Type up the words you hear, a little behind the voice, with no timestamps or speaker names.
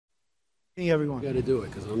Hey, everyone. Got to do it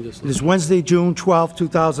because I'm just. It is Wednesday, June 12,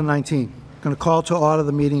 2019. I'm going to call to order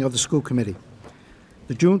the meeting of the school committee.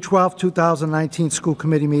 The June 12, 2019 school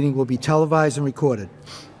committee meeting will be televised and recorded.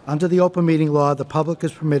 Under the open meeting law, the public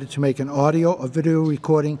is permitted to make an audio or video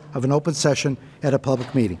recording of an open session at a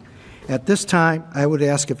public meeting. At this time, I would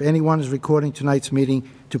ask if anyone is recording tonight's meeting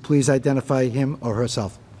to please identify him or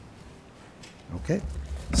herself. Okay.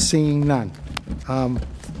 Seeing none.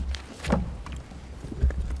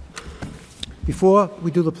 Before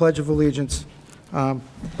we do the Pledge of Allegiance, I'd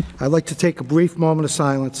like to take a brief moment of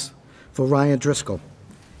silence for Ryan Driscoll,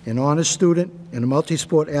 an honors student and a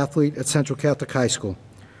multi-sport athlete at Central Catholic High School,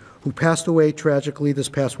 who passed away tragically this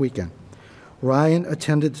past weekend. Ryan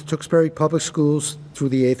attended Tewksbury Public Schools through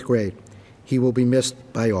the 8th grade. He will be missed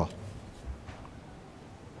by all.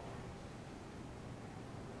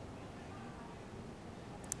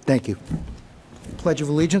 Thank you. Pledge of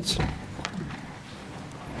Allegiance.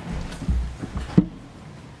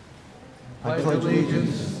 I pledge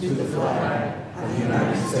allegiance to the flag of the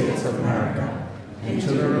United States of America and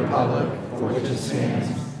to the republic for which it stands,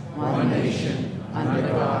 one nation, under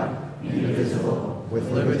God, indivisible,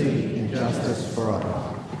 with liberty and justice for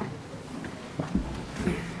all.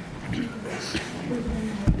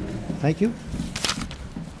 Thank you.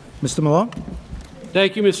 Mr. Malone?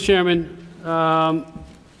 Thank you, Mr. Chairman.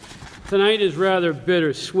 Tonight is rather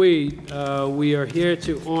bittersweet. We are here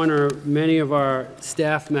to honor many of our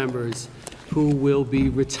staff members who will be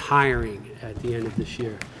retiring at the end of this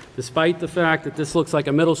year. Despite the fact that this looks like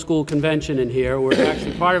a middle school convention in here, we're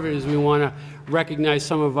actually part of it is we want to recognize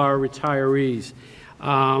some of our retirees.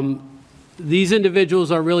 These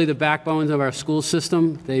individuals are really the backbones of our school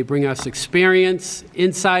system. They bring us experience,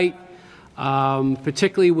 insight,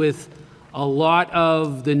 particularly with a lot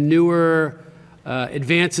of the newer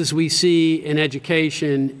advances we see in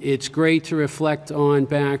education. It's great to reflect on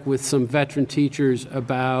back with some veteran teachers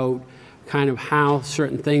about kind of how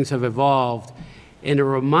certain things have evolved, and to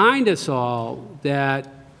remind us all that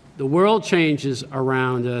the world changes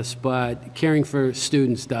around us, but caring for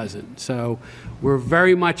students doesn't. So we're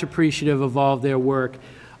very much appreciative of all their work.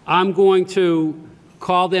 I'm going to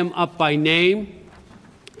call them up by name,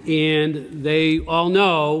 and they all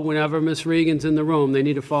know whenever Ms. Regan's in the room, they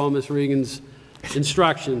need to follow Ms. Regan's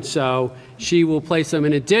instructions. So she will place them.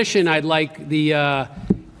 In addition, I'd like the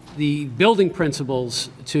building principals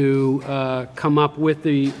to come up with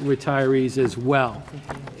the retirees as well.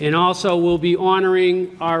 And also, we'll be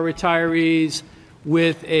honoring our retirees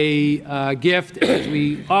with a gift, as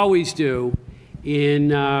we always do, in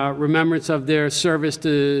remembrance of their service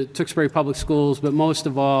to Tewksbury Public Schools, but most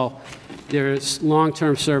of all, their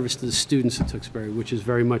long-term service to the students at Tewksbury, which is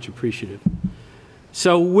very much appreciated.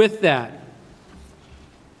 So with that,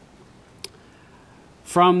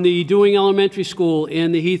 from the Dewing Elementary School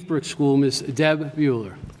and the Heathbrook School, Ms. Deb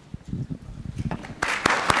Bueller.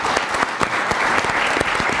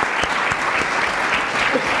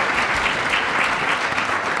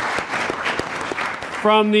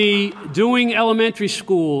 From the Dewing Elementary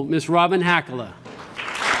School, Ms. Robin Hackala.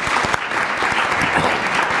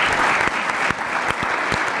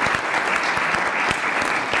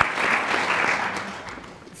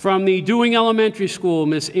 From the Dewing Elementary School,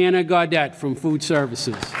 Ms. Anna Gaudette from Food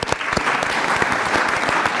Services.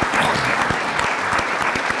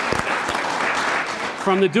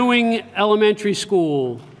 From the Dewing Elementary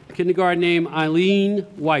School, kindergarten name Eileen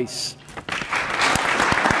Weiss.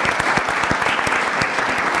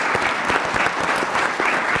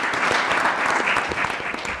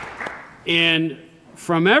 And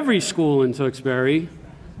from every school in Tewksbury,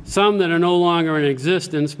 some that are no longer in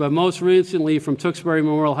existence, but most recently from Tewksbury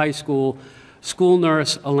Memorial High School, school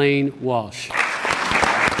nurse Elaine Walsh.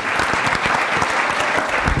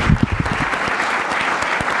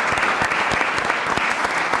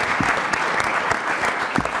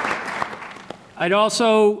 I'd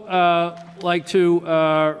also like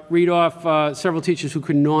to read off several teachers who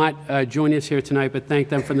could not join us here tonight, but thank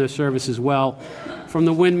them for their service as well. From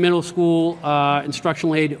the Wynn Middle School,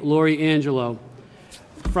 instructional aide Lori Angelo.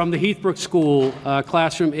 From the Heathbrook School,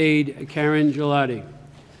 classroom aide Karen Gelati.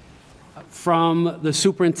 From the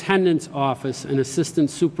Superintendent's Office, an Assistant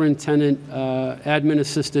Superintendent, Admin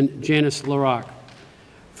Assistant Janice LaRock.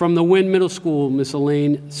 From the Wynn Middle School, Miss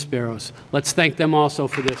Elaine Sparrows. Let's thank them also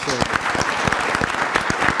for their service.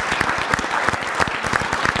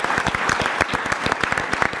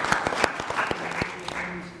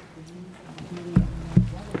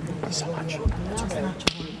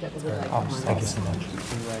 Thank you so much.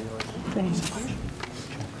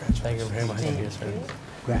 Thank you very much.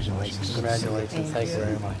 Congratulations. Congratulations. Thank you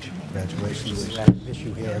very much. Congratulations. Miss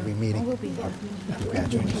you here every meeting.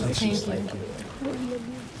 Congratulations.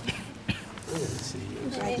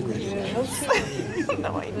 Thank you.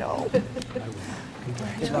 No, I know.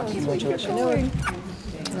 Good luck. Congratulations.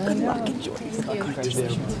 Good luck. Enjoy.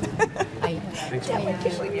 Congratulations. Thanks.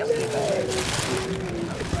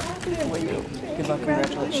 Good luck.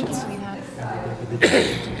 Congratulations.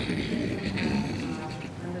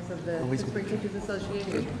 Members of the Pittsburgh Teachers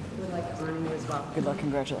Association would like to honor you as well. Good luck.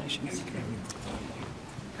 Congratulations.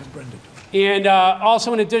 And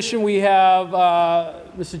also, in addition, we have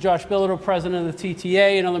Mr. Josh Bilodeau, President of the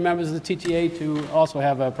TTA, and other members of the TTA to also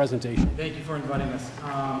have a presentation. Thank you for inviting us.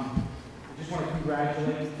 I just want to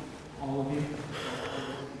congratulate all of you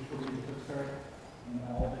for the Pittsburgh and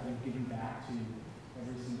all that you've given back to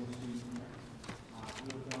every single student here. You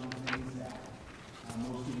have done things that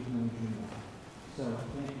most people can only dream of. So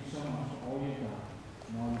thank you so much for all you've done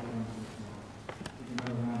and all you've done this morning. Give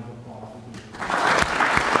another round of applause.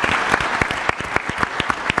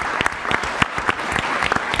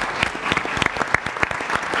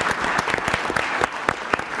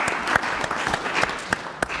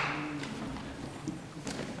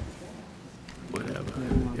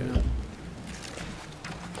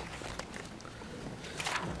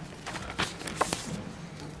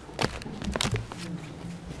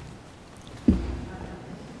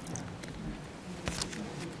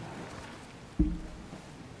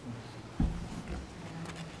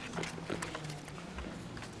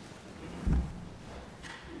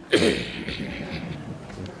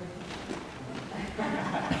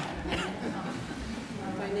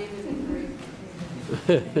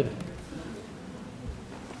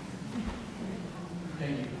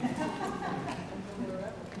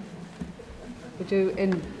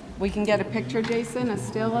 And we can get a picture, Jason, a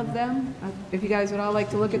still of them. If you guys would all like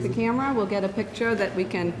to look at the camera, we'll get a picture that we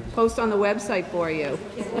can post on the website for you.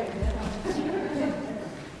 You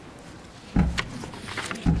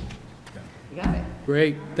got it.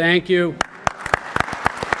 Great, thank you.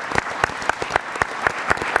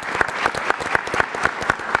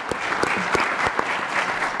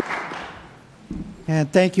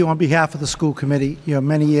 And thank you on behalf of the school committee. Your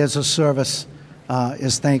many years of service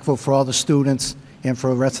is thankful for all the students and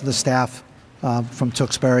for the rest of the staff from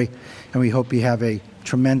Tewksbury, and we hope you have a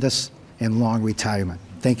tremendous and long retirement.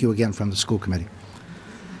 Thank you again from the school committee.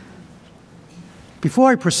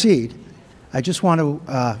 Before I proceed, I just want to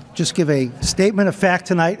just give a statement of fact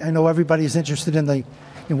tonight. I know everybody's interested in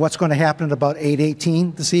what's going to happen at about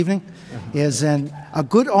 8:18 this evening. A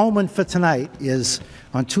good omen for tonight is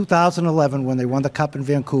on 2011, when they won the Cup in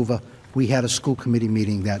Vancouver, we had a school committee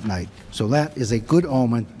meeting that night. So that is a good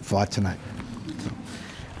omen for tonight.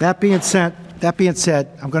 That being said,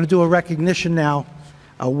 I'm going to do a recognition now,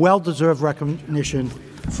 a well-deserved recognition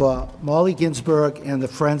for Molly Ginsberg and the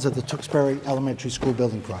Friends of the Tewksbury Elementary School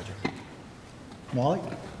Building Project. Molly?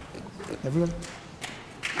 Everyone?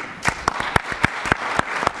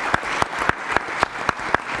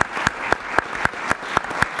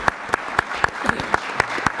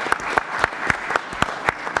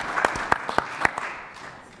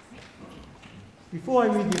 Before I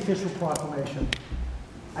read the official proclamation,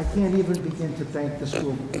 I can't even begin to thank the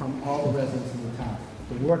school from all the residents of the town.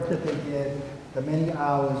 The work that they did, the many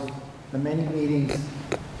hours, the many meetings,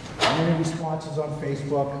 the many responses on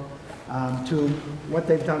Facebook, to what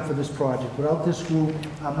they've done for this project. Without this group,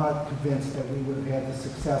 I'm not convinced that we would have had the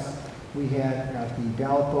success we had at the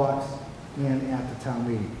ballot box and at the town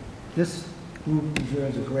meeting. This group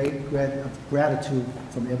deserves a great gratitude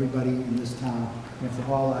from everybody in this town and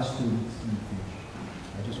for all our students in the future.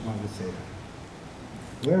 I just wanted to say that.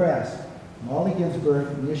 Whereas Molly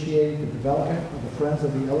Ginsberg initiated the development of the Friends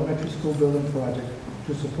of the Elementary School Building Project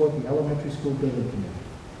to support the Elementary School Building Committee.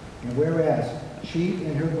 And whereas she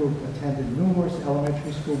and her group attended numerous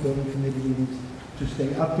elementary school building committee meetings to stay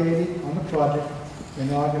updated on the project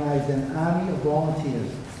and organized an army of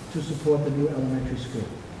volunteers to support the new elementary school.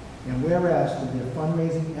 And whereas through their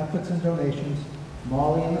fundraising efforts and donations,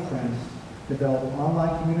 Molly and the Friends developed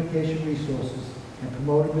online communication resources and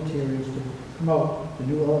promoted materials to promote the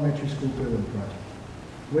new elementary school building project.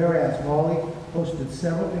 Whereas Molly hosted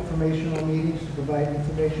several informational meetings to provide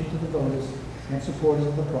information to the voters and supporters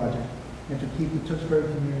of the project and to keep the Tewksbury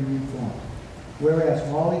community informed. Whereas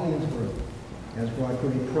Molly Ginsberg has brought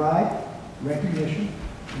great pride, recognition,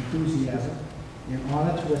 enthusiasm, and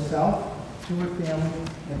honor to herself, to her family,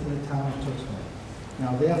 and to the town of Tewksbury.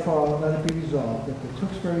 Now therefore, let it be resolved that the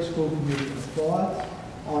Tewksbury School Committee applauds,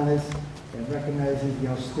 honors, and recognizes the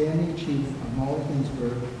outstanding achievement of Molly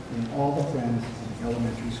Ginsberg and all the Friends of the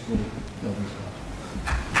Elementary School Building Project.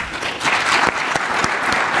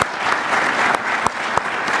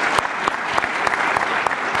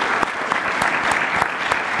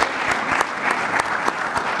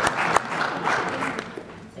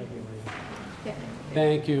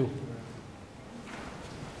 Thank you.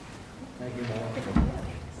 Thank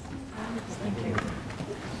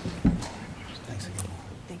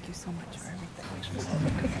you so much for everything.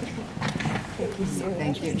 Thank you so much.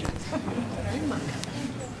 Thank you.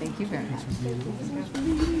 Thank you very much.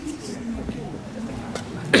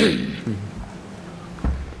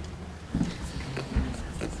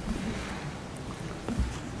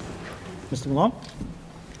 Mr. Malone?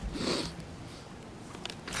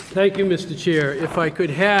 Thank you, Mr. Chair. If I could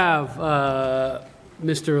have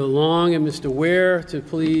Mr. Long and Mr. Ware to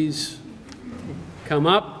please come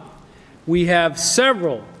up. We have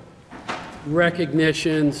several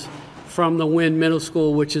recognitions from the Wynn Middle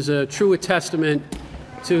School, which is a true testament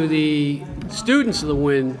to the students of the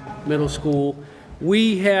Wynn Middle School.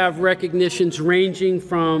 We have recognitions ranging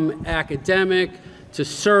from academic to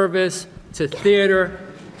service to theater.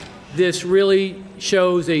 This really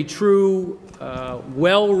shows a true,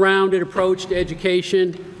 well-rounded approach to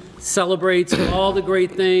education, celebrates all the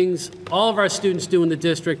great things all of our students do in the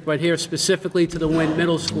district, but here specifically to the Wynn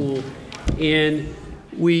Middle School. And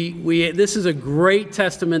this is a great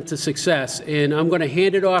testament to success. And I'm going to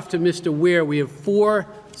hand it off to Mr. Ware. We have 4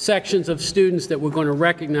 sections of students that we're going to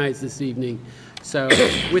recognize this evening. So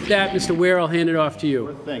with that, Mr. Ware, I'll hand it off to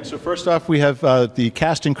you. Thanks. So first off, we have the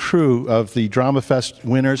cast and crew of the Drama Fest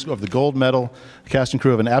winners of the gold medal. Cast and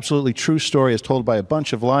crew of an absolutely true story as told by a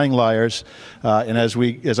bunch of lying liars. And as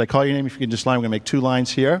I call your name, if you can just line, we're going to make 2 lines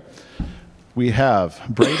here. We have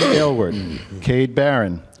Brady Aylward, Cade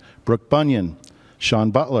Barron, Brooke Bunyan, Sean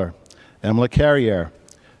Butler, Emily Carriere,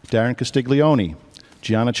 Darren Castiglione,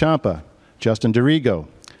 Gianna Ciampa, Justin DeRigo,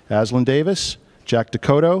 Aslan Davis, Jack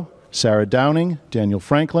Dakota, Sarah Downing, Daniel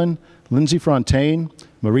Franklin, Lindsay Fontaine,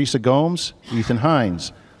 Marisa Gomes, Ethan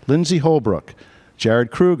Hines, Lindsay Holbrook,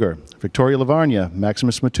 Jared Kruger, Victoria Lavarnia,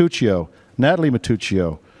 Maximus Matuccio, Natalie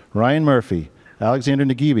Matuccio, Ryan Murphy, Alexander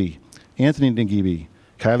Nagibi, Anthony Nagibi,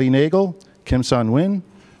 Kylie Nagel, Kim Son-Win,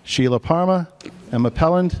 Sheila Parma, Emma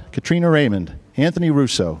Pelland, Katrina Raymond, Anthony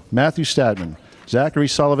Russo, Matthew Stadman, Zachary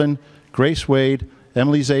Sullivan, Grace Wade,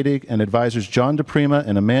 Emily Zadig, and advisors John DePrima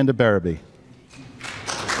and Amanda Barabee.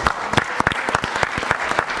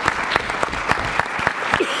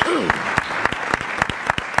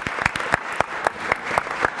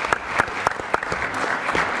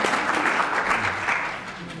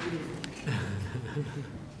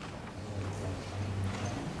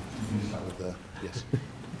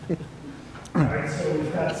 All right, so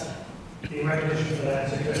we've got the recognition for that,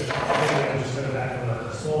 so good. I'm just going to back on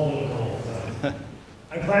a small little goal. So.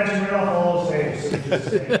 I'm glad you read off all those names, so you just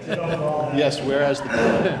did all that. Yes, whereas the...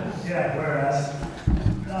 Yeah, whereas.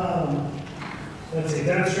 Let's see,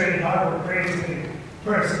 demonstrating hard work, creativity,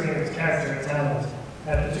 perseverance, character, and talent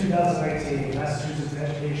at the 2019 Massachusetts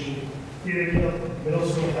Education Theater Middle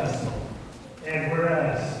School Festival. And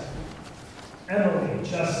whereas Emily,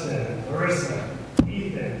 Justin, Marissa,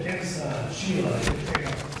 Ethan, Kimson, Sheila, and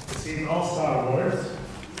Katrina received All-Star Awards.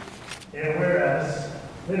 And whereas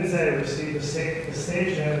Lindsay received the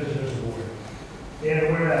Stage Manager's Award. And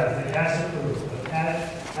whereas the cast and crew of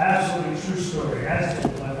Absolutely True Story, as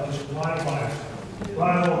told by a bunch of blind liars,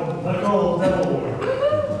 won the Gold Medal Award.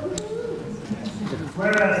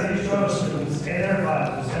 Whereas these drama students and their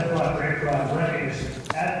advisors have brought great pride and recognition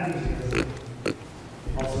at the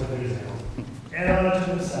also their example, and honor to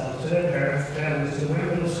themselves, to their parents, families, to Wynn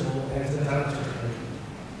Middle School, and to the town of Tewksbury.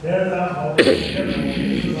 Their without hope, everyone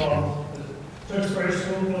is resolved. Tewksbury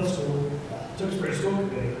School Middle School, Tewksbury School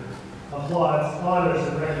Committee applauds, honors,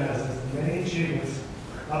 and recognizes the many achievements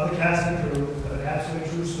of the cast and crew of an absolutely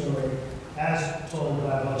true story, as told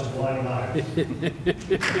by a bunch of blind liars.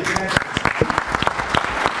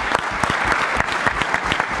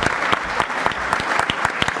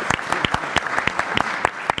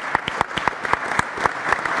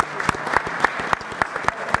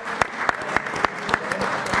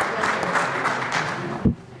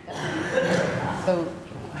 So,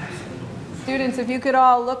 students, if you could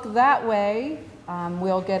all look that way,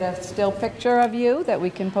 we'll get a still picture of you that we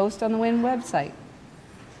can post on the Wynn website.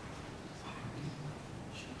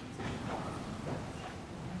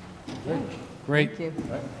 Great. Thank you.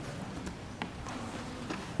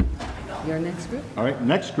 Your next group? All right,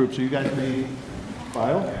 next group, so you guys may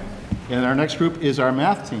file. And our next group is our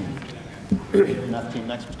math team. Math team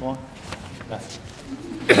next, Mr. Long. Math.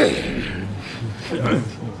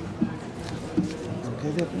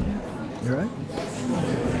 You all right?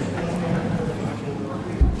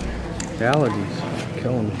 Allergies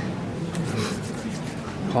killing me.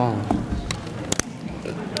 Pollen.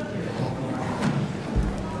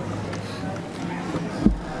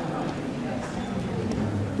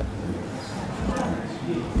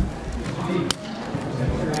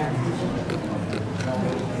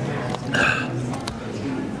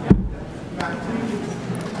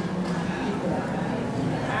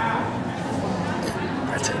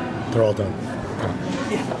 They're all done.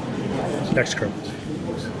 Next group.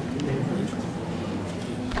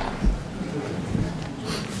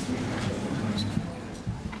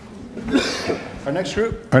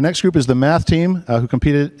 Our next group is the math team, who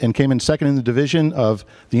competed and came in second in the division of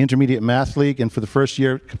the Intermediate Math League, and for the first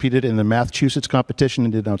year competed in the Massachusetts competition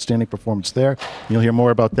and did an outstanding performance there. You'll hear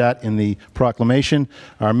more about that in the proclamation.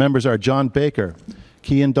 Our members are John Baker,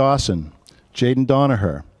 Kean Dawson, Jaden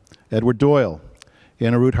Donaher, Edward Doyle,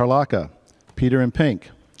 Anna Ruth Harlaka, Peter in Pink,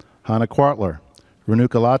 Hannah Quartler,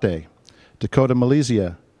 Renuka Latte, Dakota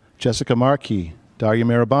Malaysia, Jessica Markey, Daria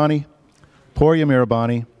Mirabani, Porya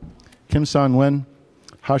Mirabani, Kim San-Wen,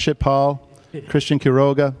 Harshit Paul, Christian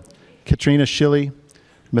Quiroga, Katrina Schilly,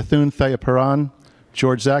 Mithun Thayaparan,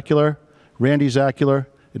 George Zacular, Randy Zacular,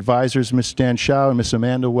 advisors Ms. Stan Shao and Ms.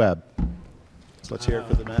 Amanda Webb. So let's hear it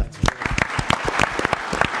for the math team.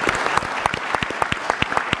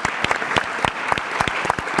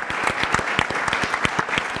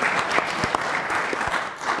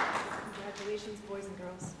 Congratulations, boys and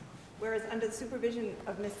girls. Whereas under the supervision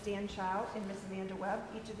of Ms. Stan Chow and Ms. Amanda Webb,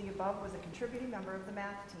 each of the above was a contributing member of the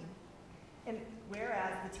math team. And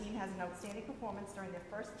whereas the team has an outstanding performance during their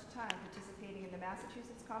first time participating in the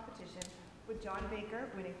Massachusetts competition, with John Baker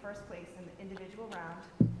winning first place in the individual round,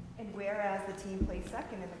 and whereas the team placed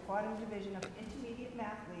second in the quadrant division of the Intermediate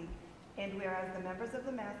Math League, and whereas the members of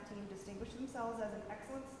the math team distinguished themselves as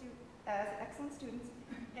excellent students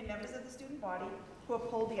and members of the student body who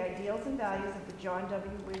uphold the ideals and values of the John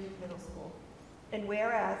W. Wynn Middle School. And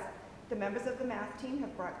whereas the members of the math team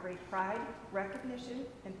have brought great pride, recognition,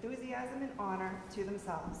 enthusiasm, and honor to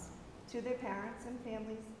themselves, to their parents and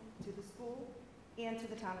families, to the school, and to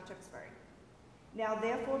the town of Tewksbury. Now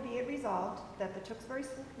therefore be it resolved that the Tewksbury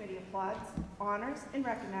School Committee applauds, honors, and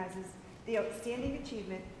recognizes the outstanding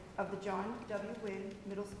achievement of the John W. Wynn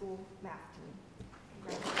Middle School math team.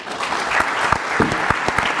 Congratulations.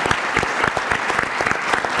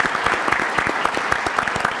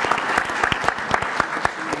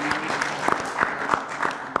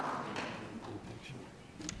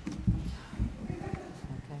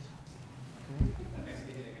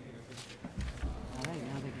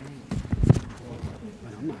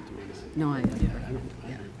 No, I don't.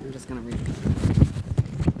 Yeah, I'm just going to read it.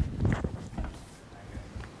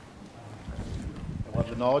 We'll have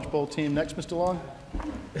the Knowledge Bowl team next, Mr. Long.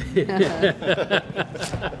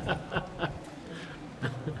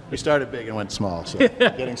 We started big and went small, so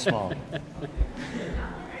getting small.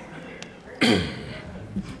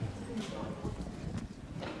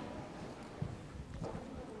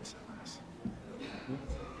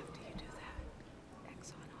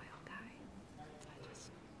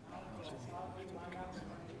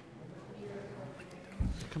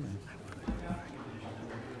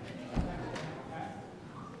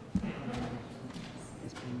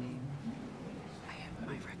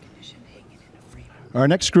 Our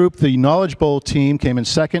next group, the Knowledge Bowl team, came in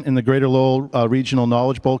second in the Greater Lowell Regional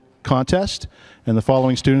Knowledge Bowl contest, and the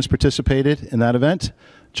following students participated in that event: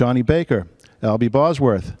 Johnny Baker, Albie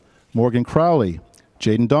Bosworth, Morgan Crowley,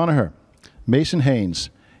 Jaden Donaher, Mason Haynes,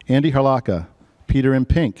 Andy Harlaka, Peter in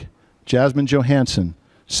Pink, Jasmine Johansson,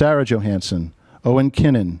 Sarah Johansson, Owen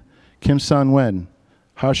Kinnan, Kim San-Wen,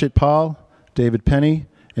 Harshit Paul, David Penny,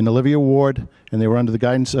 and Olivia Ward, and they were under the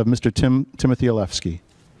guidance of Mr. Timothy Olefsky.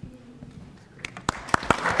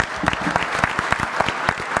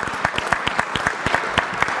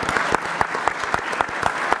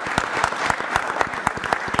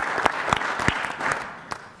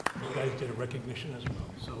 Recognition as well.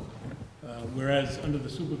 So, whereas under the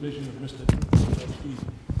supervision of Mr. Olefsky,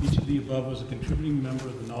 each of the above was a contributing member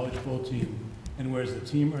of the Knowledge Bowl team, and whereas the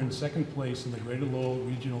team earned second place in the Greater Lowell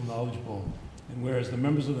Regional Knowledge Bowl, and whereas the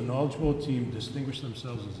members of the Knowledge Bowl team distinguished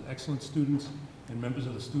themselves as excellent students and members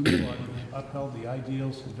of the student body who upheld the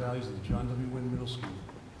ideals and values of the John W. Wynn Middle School,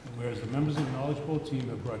 and whereas the members of the Knowledge Bowl team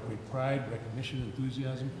have brought great pride, recognition,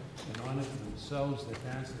 enthusiasm, and honor to themselves, their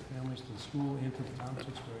parents, their families, to the school, and to the town of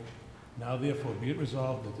Tewksbury. Now, therefore, be it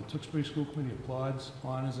resolved that the Tewksbury School Committee applauds,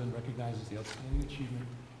 honors, and recognizes the outstanding achievement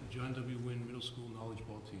of the John W. Wynn Middle School Knowledge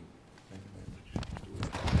Bowl team. Thank you very much.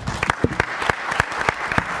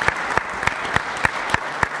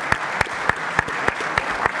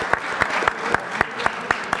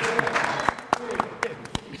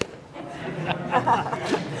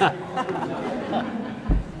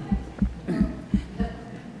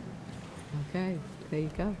 Okay, there you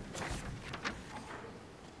go.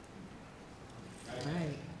 All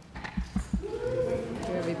right. Thank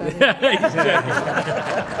you, everybody.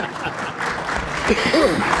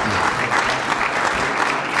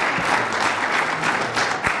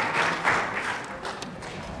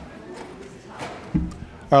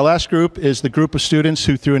 Our last group is the group of students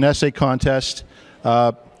who, through an essay contest,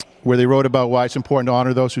 where they wrote about why it's important to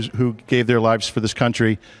honor those who gave their lives for this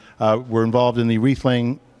country, were involved in the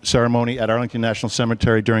wreath-laying ceremony at Arlington National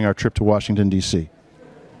Cemetery during our trip to Washington, D.C.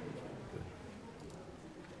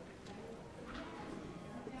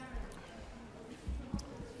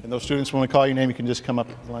 And those students, when we call your name, you can just come up,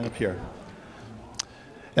 line up here.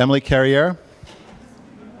 Emily Carriere,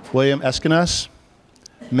 William Eskenas,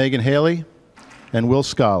 Megan Haley, and Will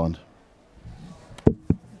Scotland.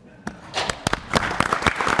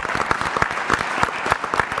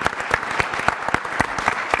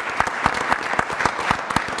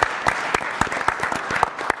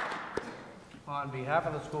 On behalf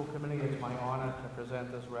of the school committee, it's my honor to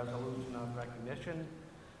present this resolution of recognition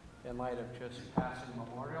in light of just passing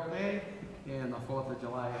Memorial Day and the 4th of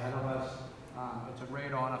July ahead of us. It's a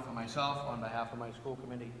great honor for myself on behalf of my school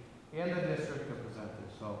committee and the district to present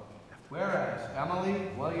this. So, whereas Emily,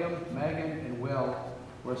 William, Megan, and Will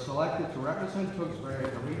were selected to represent Tewksbury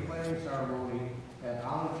at the wreath-laying ceremony at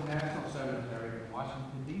Arlington National Cemetery in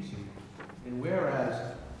Washington, D.C. And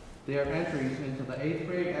whereas their entries into the 8th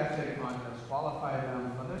grade essay contest qualify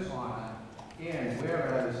them for this honor, and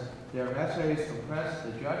whereas their essays impress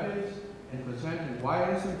the judges and presented why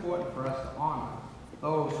it is important for us to honor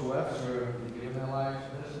those who have served and given their lives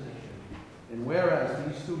to this nation. And whereas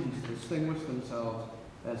these students distinguish themselves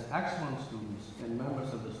as excellent students and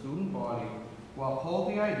members of the student body who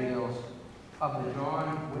uphold the ideals of the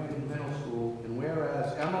John Wynn Middle School, and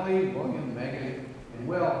whereas Emily, William, Megan, and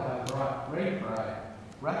Will have brought great pride,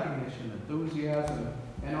 recognition, enthusiasm,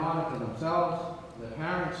 and honor to themselves, their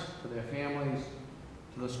parents, to their families,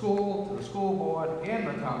 to the school board, and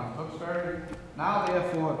the town of Tewksbury. Now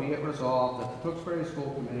therefore be it resolved that the Tewksbury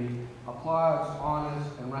School Committee applauds, honors,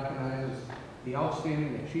 and recognizes the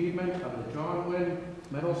outstanding achievement of the John Wynn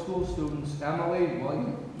Middle School students Emily,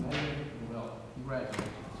 William, Megan, and Will. Congratulations.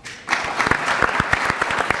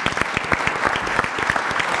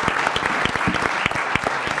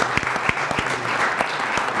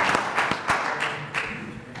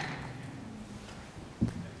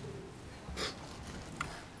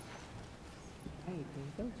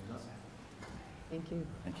 Thank you.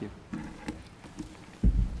 Thank you.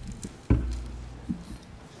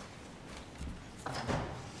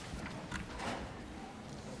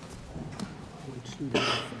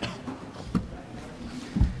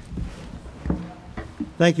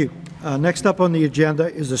 Thank you. Next up on the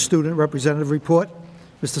agenda is the student representative report.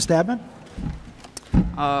 Mr. Stabman?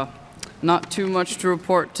 Not too much to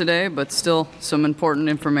report today, but still some important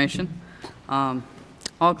information.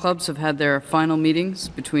 All clubs have had their final meetings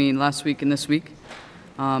between last week and this week.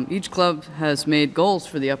 Each club has made goals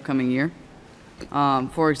for the upcoming year.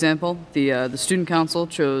 For example, the Student Council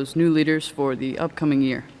chose new leaders for the upcoming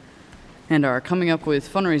year and are coming up with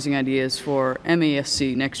fundraising ideas for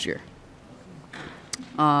MASC next year.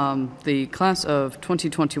 The class of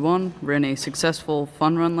 2021 ran a successful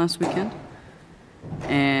fun run last weekend,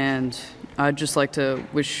 and I'd just like to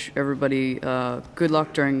wish everybody good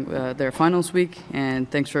luck during their finals week, and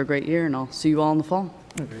thanks for a great year, and I'll see you all in the fall.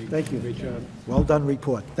 Thank you. Great job. Well done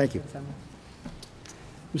report. Thank you.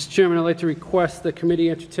 Mr. Chairman, I'd like to request the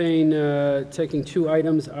committee entertain taking two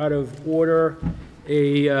items out of order.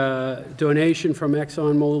 A donation from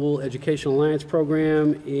ExxonMobil Educational Alliance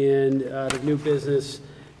Program, and out of new business,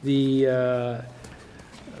 the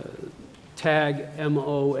TAG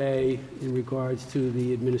MOA in regards to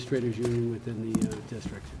the administrators union within the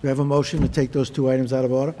district. Do you have a motion to take those two items out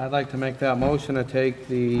of order? I'd like to make that motion to take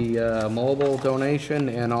the mobile donation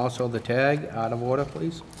and also the tag out of order,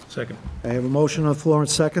 please. Second. I have a motion on the floor and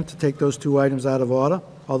second to take those two items out of order.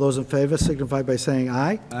 All those in favor signify by saying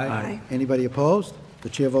aye. Aye. Anybody opposed? The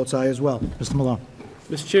chair votes aye as well. Mr. Malone.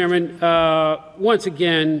 Mr. Chairman, once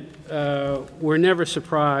again, we're never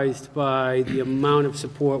surprised by the amount of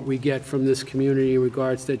support we get from this community in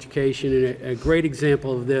regards to education. And a great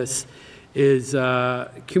example of this is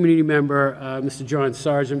community member Mr. John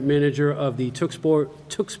Sargent, manager of the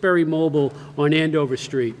Tewksbury Mobile on Andover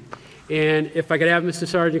Street. And if I could have Mr.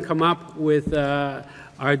 Sargent come up with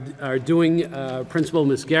our doing principal,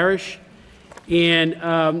 Ms. Garish. And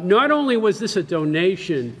not only was this a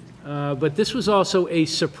donation, but this was also a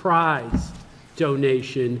surprise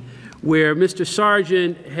donation where Mr.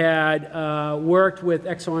 Sargent had worked with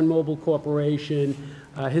ExxonMobil Corporation,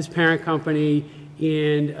 his parent company,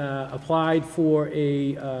 and applied for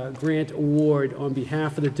a grant award on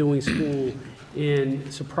behalf of the Doing School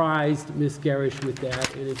and surprised Ms. Garish with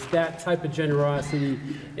that. And it's that type of generosity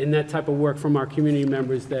and that type of work from our community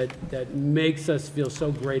members that makes us feel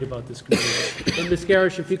so great about this community. And Ms.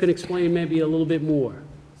 Garish, if you can explain maybe a little bit more.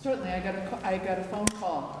 Certainly, I got a phone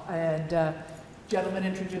call, and gentleman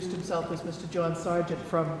introduced himself as Mr. John Sargent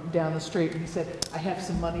from down the street, and he said, "I have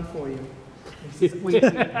some money for you." He says,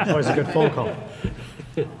 Always a good phone call.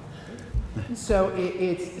 So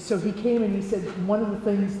so he came and he said one of the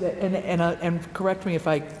things that, and correct me if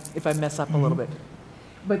I mess up a little bit,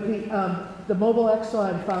 but the Mobile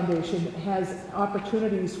Exxon Foundation has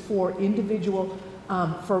opportunities for individual,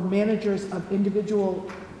 for managers of individual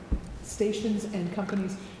stations and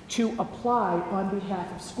companies to apply on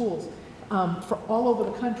behalf of schools for all over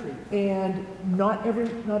the country. And not every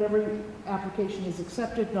application is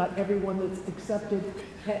accepted, not everyone that's accepted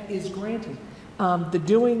is granted. The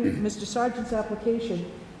Dewing, Mr. Sargent's application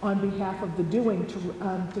on behalf of the Dewing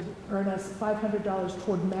to earn us $500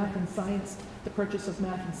 toward math and science, the purchase of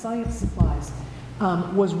math and science supplies,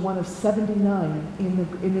 was one of 79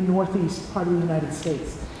 in the northeast part of the United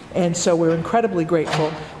States. And so we're incredibly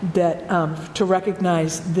grateful that to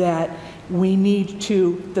recognize that we need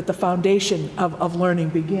to, that the foundation of learning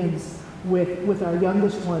begins with our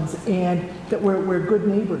youngest ones, and that we're good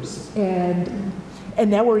neighbors. And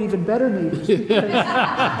now we're even better neighbors.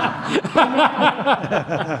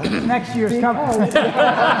 Next year's coming.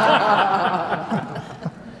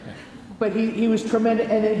 But he was tremendous,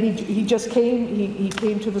 and he just came. He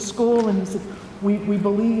came to the school and he said, "We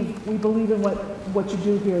believe in what you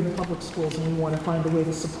do here in the public schools, and we want to find a way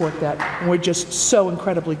to support that." And we're just so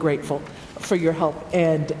incredibly grateful for your help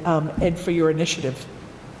and for your initiative.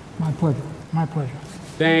 My pleasure. My pleasure.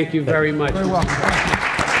 Thank you very much. Very welcome.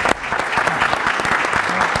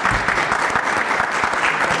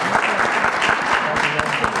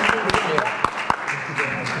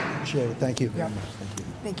 Appreciate it. Thank you.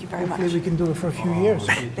 Thank you very much. Hopefully we can do it for a few years.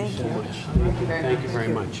 Thank you. Thank you very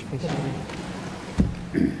much.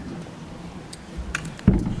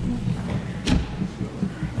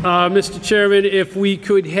 Mr. Chairman, if we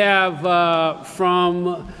could have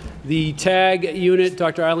from the TAG unit,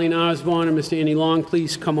 Dr. Eileen Osborne and Mr. Andy Long,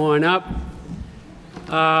 please come on up.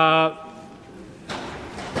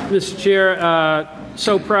 Mr. Chair,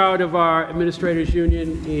 so proud of our administrators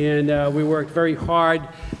union, and we worked very hard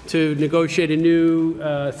to negotiate a new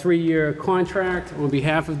 3-year contract on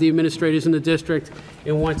behalf of the administrators in the district.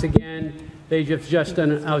 And once again, they've just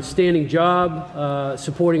done an outstanding job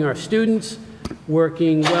supporting our students,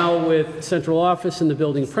 working well with central office and the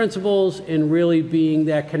building principals, and really being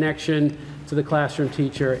that connection to the classroom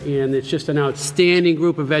teacher. And it's just an outstanding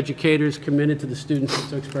group of educators committed to the students of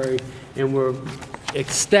Tewksbury, and we're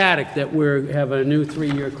ecstatic that we have a new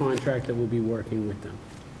 3-year contract that we'll be working with them.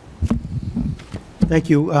 Thank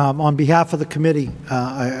you. On behalf of the committee,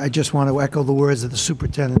 I just want to echo the words that the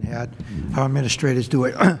superintendent had. Our administrators do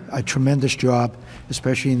a tremendous job,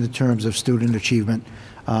 especially in the terms of student achievement.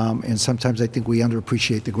 And sometimes I think we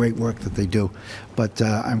underappreciate the great work that they do. But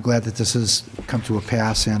I'm glad that this has come to a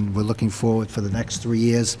pass, and we're looking forward for the next 3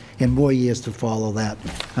 years and more years to follow that.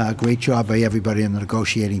 Great job by everybody in the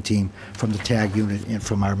negotiating team, from the TAG unit and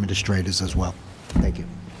from our administrators as well. Thank you.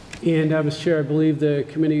 And, Mr. Chair, I believe the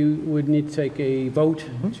committee would need to take a vote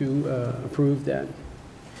to approve that.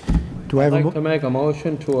 Do I have I'd like to make a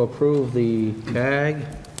motion to approve the TAG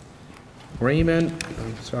agreement.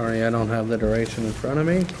 I'm sorry, I don't have the duration in front of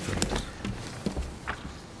me.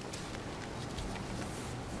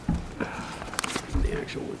 The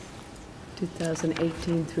actual one.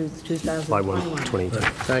 2018 through 2021.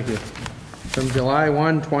 Thank you. From July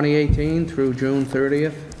 1, 2018 through June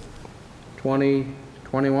 30th,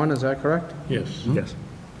 2021, is that correct? Yes. Yes.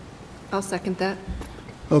 I'll second that.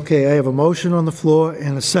 Okay, I have a motion on the floor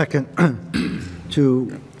and a second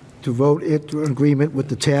to vote into agreement with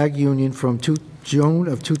the TAG union from June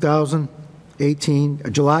of 2018,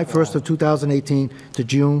 July 1st of 2018 to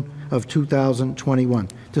June of 2021.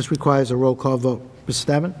 This requires a roll call vote. Mr.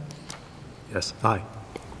 Stavin? Yes. Aye.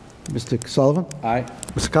 Mr. Sullivan? Aye.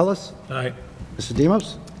 Mr. Cullis? Aye. Mr.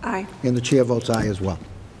 Demos? Aye. And the chair votes aye as well.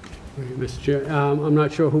 All right, Mr. Chair, I'm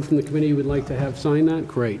not sure who from the committee would like to have sign that.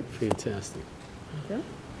 Great, fantastic. Okay.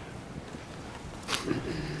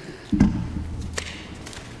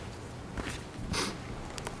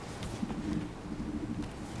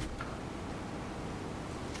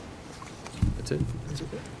 That's it?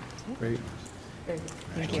 Great.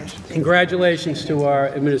 Congratulations to our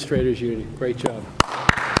administrators union. Great job.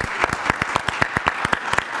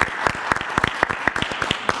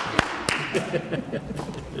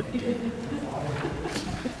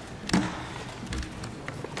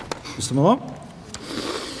 Mr. Malone?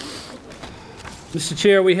 Mr.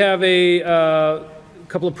 Chair, we have a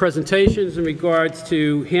couple of presentations in regards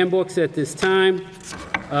to handbooks at this time.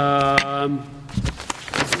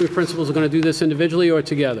 The principals are going to do this individually or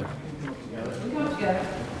together?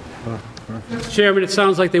 Chairman, it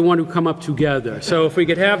sounds like they want to come up together. So if we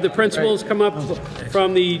could have the principals come up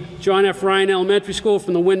from the John F. Ryan Elementary School,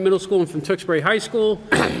 from the Wynn Middle School, and from Tewksbury High School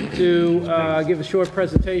to give a short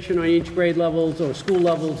presentation on each grade levels or school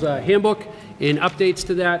levels handbook and updates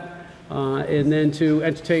to that, and then to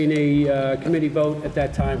entertain a committee vote at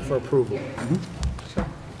that time for approval. Sure.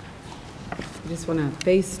 You just want to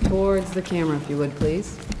face towards the camera, if you would,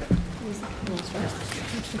 please.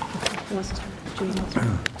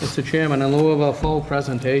 Mr. Chairman, in lieu of a full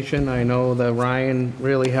presentation, I know that Ryan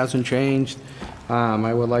really hasn't changed.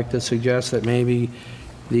 I would like to suggest that maybe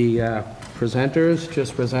the presenters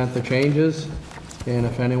just present the changes, and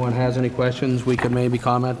if anyone has any questions, we could maybe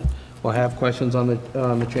comment or have questions on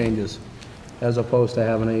the changes, as opposed to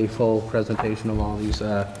having a full presentation of all these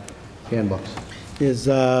handbooks.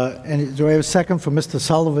 Do I have a second for Mr.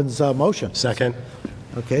 Sullivan's motion? Second.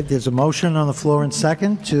 Okay, there's a motion on the floor and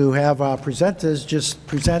second to have our presenters just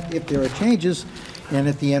present if there are changes, and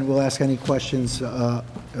at the end, we'll ask any questions at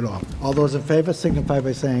all. All those in favor signify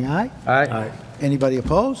by saying aye. Aye. Anybody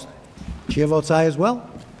opposed? Chair votes aye as well.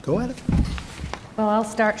 Go at it. Well, I'll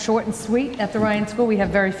start short and sweet. At the Ryan School, we have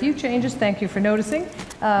very few changes. Thank you for noticing.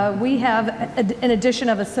 We have an addition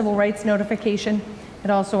of a civil rights notification. It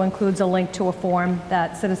also includes a link to a form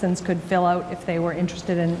that citizens could fill out if they were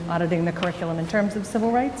interested in auditing the curriculum in terms of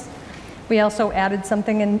civil rights. We also added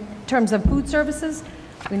something in terms of food services.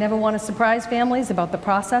 We never want to surprise families about the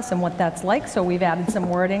process and what that's like, so we've added some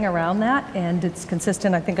wording around that, and it's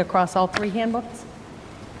consistent, I think, across all three handbooks.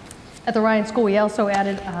 At the Ryan School, we also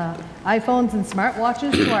added iPhones and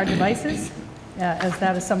smartwatches to our devices, as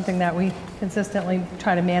that is something that we consistently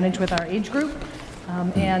try to manage with our age group.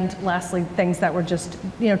 And lastly, things that were just,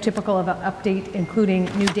 typical of an update, including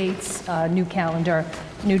new dates, new calendar,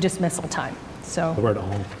 new dismissal time. So The word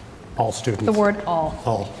all students. the word all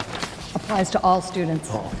All. applies to all students.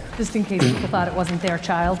 All. Just in case people thought it wasn't their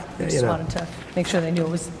child. Yeah, Just wanted to make sure they knew it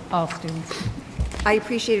was all students. I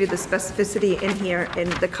appreciated the specificity in here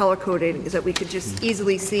and the color coding, is that we could just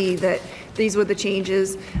easily see that these were the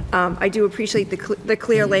changes. I do appreciate the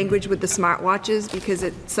clear language with the smartwatches, because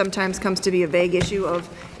it sometimes comes to be a vague issue of,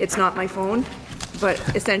 it's not my phone, but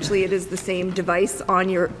essentially it is the same device on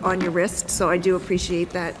your wrist. So I do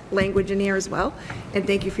appreciate that language in here as well. And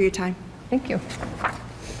thank you for your time. Thank you.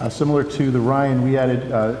 Similar to the Ryan, we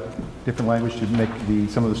added different language to make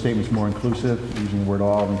some of the statements more inclusive, using the word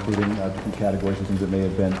all, including different categories of things that may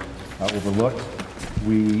have been overlooked.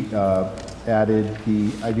 We added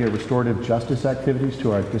the idea of restorative justice activities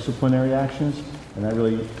to our disciplinary actions, and that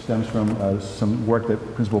really stems from some work that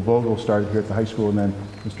Principal Vogel started here at the high school, and then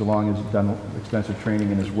Mr. Long has done extensive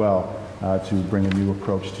training in as well to bring a new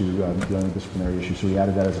approach to dealing with disciplinary issues. So we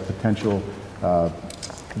added that as a potential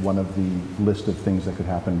one of the list of things that could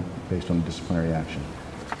happen based on disciplinary action.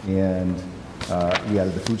 And we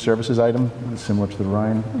added the food services item, similar to the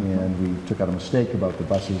Ryan, and we took out a mistake about the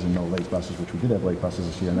buses and no late buses, which we did have late buses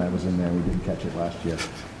this year, and that was in there. We didn't catch it last year.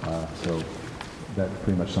 So that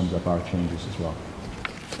pretty much sums up our changes as well.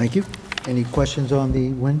 Thank you. Any questions on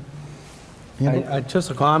the Wynn handbook? Just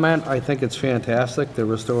a comment, I think it's fantastic, the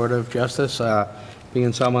restorative justice,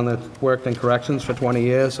 being someone that worked in corrections for 20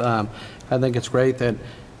 years, I think it's great that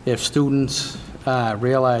if students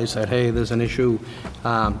realize that, hey, there's an issue,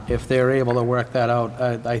 if they're able to work that out,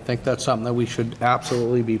 I think that's something that we should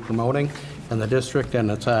absolutely be promoting in the district, and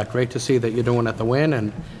it's great to see that you're doing it at the Wynn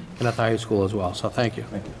and at the high school as well, so thank you.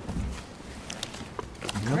 Thank you.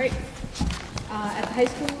 Great. At the high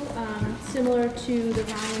school, similar to the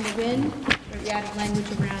Ryan and the Wynn, we added language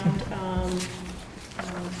around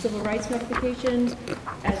civil rights notifications,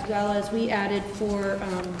 as well as we added for,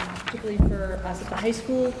 particularly for us at the high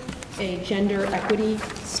school, a gender equity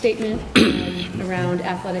statement around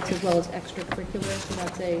athletics as well as extracurricular. So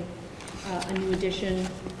that's a new addition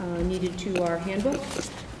needed to our handbook.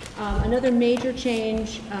 Another major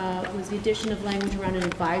change was the addition of language around an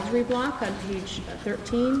advisory block on page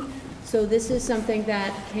 13. So this is something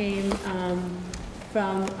that came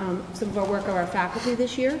from some of our work of our faculty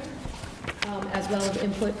this year, as well as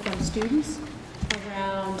input from students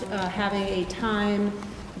around having a time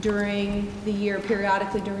during the year,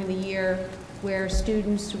 periodically during the year, where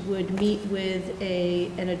students would meet with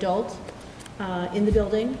an adult in the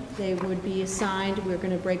building. They would be assigned, we're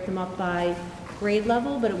going to break them up by grade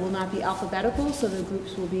level, but it will not be alphabetical, so the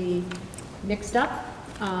groups will be mixed up.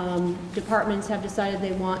 Departments have decided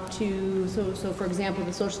they want to, so for example,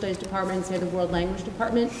 the social studies department and say the world language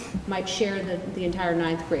department might share the entire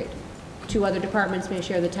 9th grade. 2 other departments may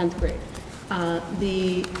share the 10th grade.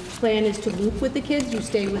 The plan is to loop with the kids. You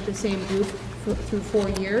stay with the same group through 4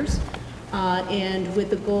 years. and with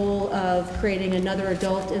the goal of creating another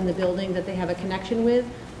adult in the building that they have a connection with,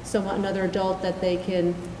 another adult that they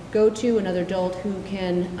can go to, another adult who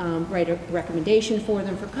can write a recommendation for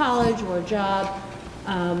them for college or a job.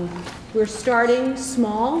 We're starting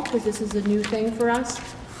small because this is a new thing for us.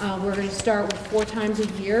 We're going to start with 4 times a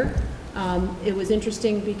year. It was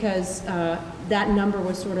interesting because that number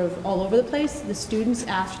was sort of all over the place. The students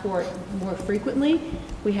asked for it more frequently.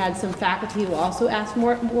 We had some faculty who also asked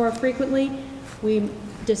more frequently. We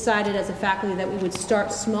decided as a faculty that we would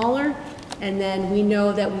start smaller, and then we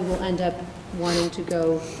know that we will end up wanting to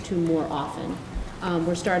go to more often.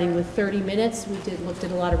 We're starting with 30 minutes. We looked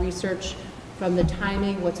at a lot of research from the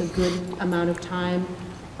timing, what's a good amount of time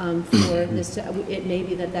for this. It may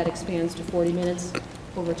be that expands to 40 minutes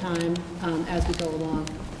over time as we go along.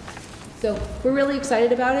 So we're really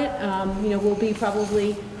excited about it. We'll be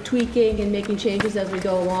probably tweaking and making changes as we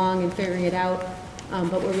go along and figuring it out.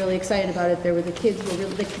 But we're really excited about it.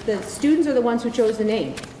 The students are the ones who chose the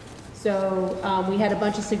name. So we had a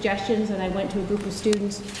bunch of suggestions, and I went to a group of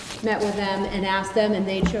students, met with them, and asked them, and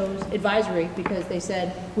they chose advisory because they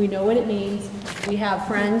said, we know what it means. We have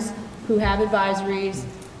friends who have advisories.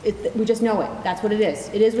 We just know it. That's what it is.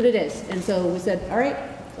 It is what it is. And so we said, all right,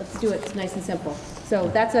 let's do it. It's nice and simple. So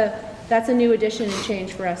that's a new addition and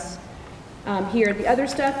change for us here. The other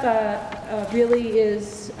stuff really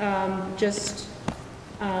is just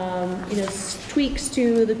tweaks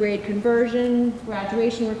to the grade conversion,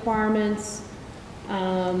 graduation requirements,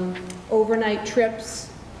 overnight trips,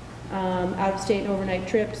 out-of-state and overnight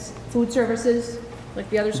trips, food services, like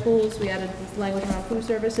the other schools. We added this language around food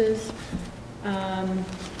services.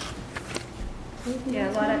 Yeah,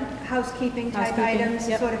 a lot of housekeeping type items,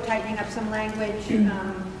 sort of tightening up some language,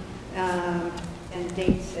 and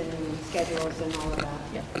dates and schedules and all of that.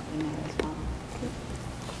 Yep. In there as well.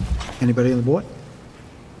 Anybody on the board?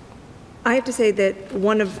 I have to say that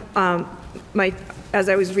one of as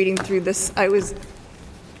I was reading through this, I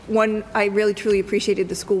really truly appreciated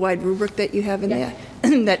the school-wide rubric that you have in there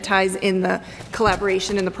that ties in the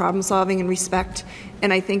collaboration and the problem solving and respect.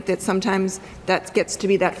 And I think that sometimes that gets to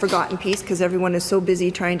be that forgotten piece because everyone is so busy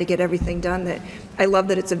trying to get everything done that I love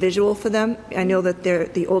that it's a visual for them. I know that they're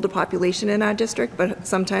the older population in our district, but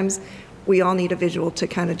sometimes we all need a visual to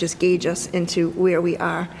kind of just gauge us into where we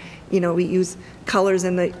are. We use colors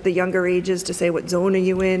in the younger ages to say what zone are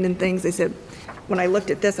you in and things. They said, when I looked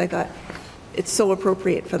at this, I thought, it's so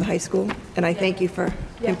appropriate for the high school, and I thank you for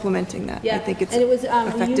implementing that. Yeah. I think it's and it was,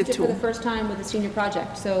 effective we used it tool. for the first time with the senior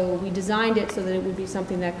project, so we designed it so that it would be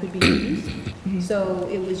something that could be used. So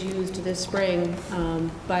it was used this spring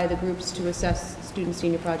by the groups to assess student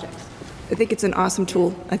senior projects. I think it's an awesome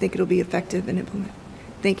tool. I think it'll be effective and implement.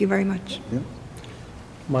 Thank you very much. Yeah.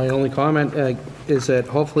 My only comment is that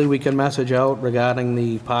hopefully we can message out regarding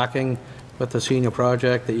the parking with the senior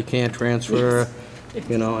project that you can't transfer. I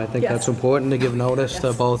think that's important to give notice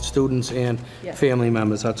to both students and family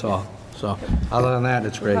members, that's all. So, other than that,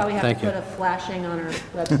 it's great. Thank you. We'll probably have to put a flashing on our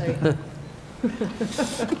website.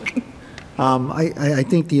 I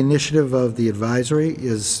think the initiative of the advisory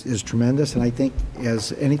is tremendous, and I think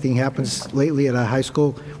as anything happens lately at our high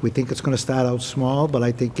school, we think it's going to start out small, but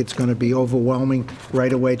I think it's going to be overwhelming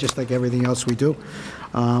right away, just like everything else we do.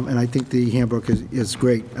 And I think the handbook is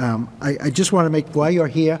great. I just want to make, while you're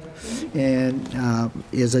here, and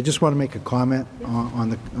I just want to make a comment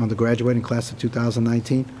on the graduating class of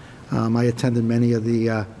 2019. I attended many of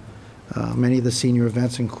the senior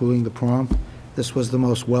events, including the prom. This was the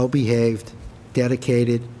most well-behaved,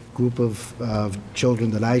 dedicated group of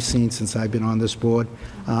children that I've seen since I've been on this board.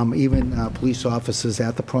 Even police officers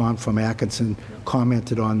at the prom from Atkinson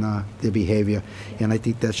commented on their behavior, and I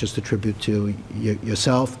think that's just a tribute to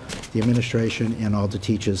yourself, the administration, and all the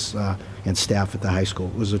teachers and staff at the high school.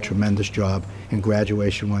 It was a tremendous job, and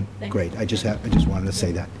graduation went great. I just wanted to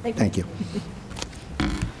say that. Thank you.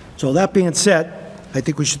 So that being said, I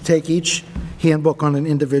think we should take each handbook on an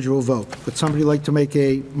individual vote. Would somebody like to make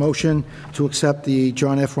a motion to accept the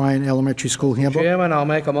John F. Ryan Elementary School Handbook? Chairman, I'll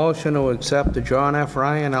make a motion to accept the John F.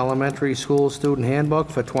 Ryan Elementary School Student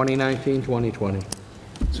Handbook for 2019-2020.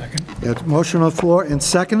 Second. There's a motion on the floor and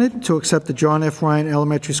seconded to accept the John F. Ryan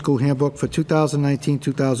Elementary School Handbook for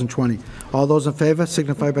 2019-2020. All those in favor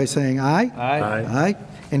signify by saying aye. Aye. Aye.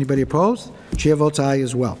 Anybody opposed? Chair votes aye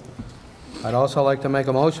as well. I'd also like to make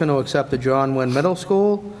a motion to accept the John Wynn Middle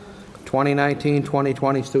School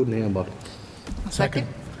 2019-2020 Student Handbook. Second.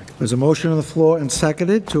 There's a motion on the floor and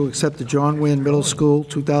seconded to accept the John Wynn Middle School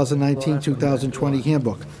 2019-2020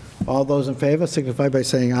 Handbook. All those in favor signify by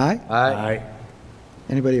saying aye. Aye.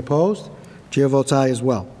 Anybody opposed? Chair votes aye as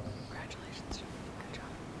well. Congratulations. Good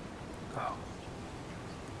job.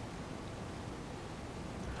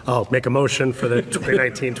 I'll make a motion for the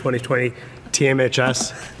 2019-2020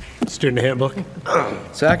 TMHS Student Handbook.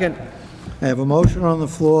 Second. I have a motion on the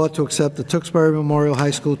floor to accept the Tewksbury Memorial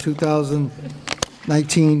High School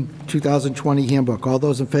 2019-2020 handbook. All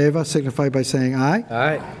those in favor signify by saying aye.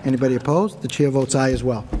 Aye. Anybody opposed? The chair votes aye as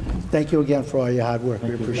well. Thank you again for all your hard work.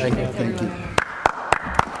 We appreciate it. Thank you.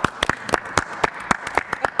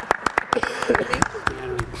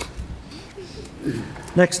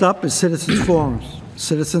 Next up is citizens' forums.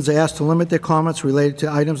 Citizens are asked to limit their comments related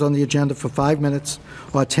to items on the agenda for 5 minutes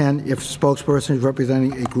or 10 if spokesperson is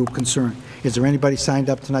representing a group concern. Is there anybody signed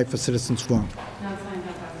up tonight for citizens' forum? Not signed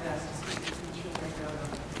up, I would ask to speak.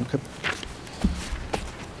 Okay.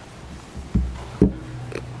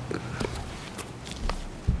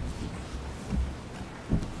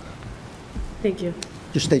 Thank you.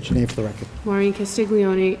 Just state your name for the record. Maureen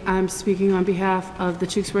Castiglione. I'm speaking on behalf of the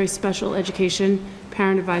Tewksbury Special Education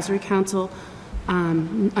Parent Advisory Council.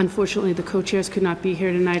 Unfortunately, the co-chairs could not be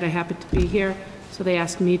here tonight. I happened to be here, so they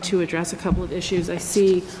asked me to address a couple of issues. I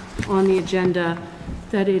see on the agenda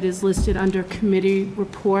that it is listed under committee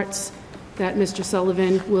reports that Mr.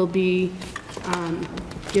 Sullivan will be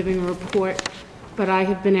giving a report, but I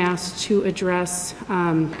have been asked to address,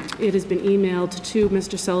 it has been emailed to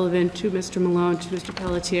Mr. Sullivan, to Mr. Malone, to Mr.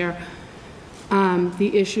 Pelletier,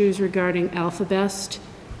 the issues regarding AlphaBest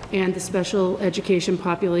and the special education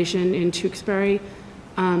population in Tewksbury,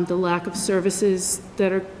 the lack of services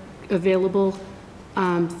that are available,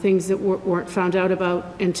 things that weren't found out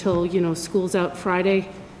about until, school's out Friday,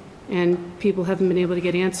 and people haven't been able to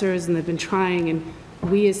get answers, and they've been trying, and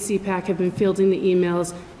we as CPAC have been fielding the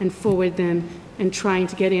emails and forward them and trying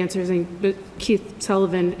to get answers, but Keith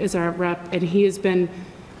Sullivan is our rep, and he has been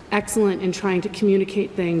excellent in trying to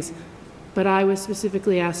communicate things, but I was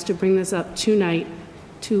specifically asked to bring this up tonight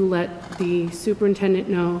to let the superintendent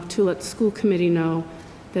know, to let the school committee know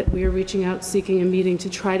that we are reaching out, seeking a meeting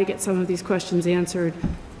to try to get some of these questions answered,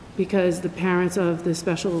 because the parents of the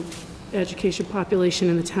special education population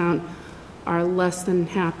in the town are less than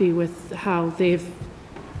happy with how they've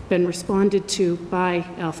been responded to by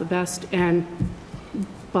AlphaBest and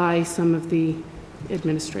by some of the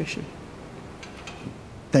administration.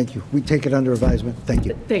 Thank you. We take it under advisement. Thank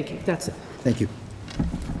you. Thank you. That's it. Thank you.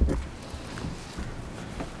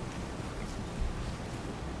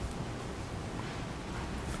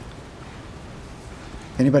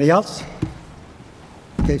 Anybody else?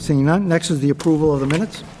 Okay, seeing none. Next is the approval of the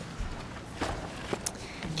minutes.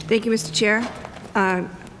 Thank you, Mr. Chair. I'd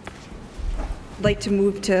like to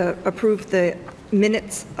move to approve the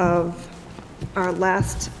minutes of our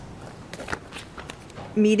last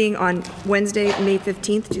meeting on Wednesday, May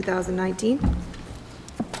 15th, 2019.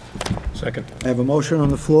 Second. I have a motion on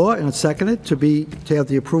the floor and it's seconded to have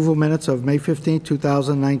the approval minutes of May 15th,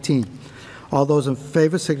 2019. All those in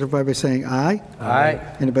favor signify by saying aye. Aye.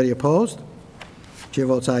 Anybody opposed? Chair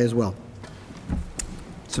votes aye as well.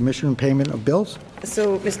 Submission and payment of bills.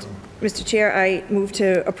 So, Mr. Chair, I move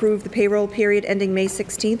to approve the payroll period ending May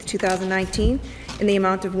 16th, 2019, in the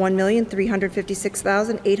amount of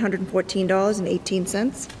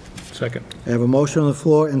 $1,356,814.18. Second. I have a motion on the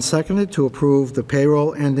floor and seconded to approve the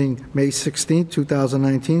payroll ending May 16th,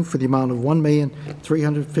 2019, for the amount of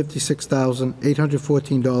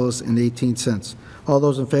 $1,356,814.18. All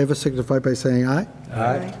those in favor signify by saying aye.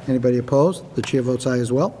 Aye. Anybody opposed? The chair votes aye as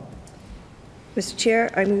well. Mr.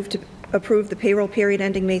 Chair, I move to approve the payroll period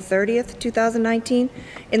ending May 30th, 2019,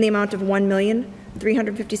 in the amount of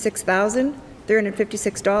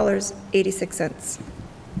 $1,356,356.86.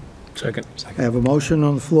 Second. I have a motion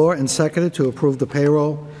on the floor and seconded to approve the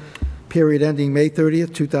payroll period ending May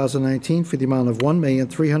 30th, 2019, for the amount of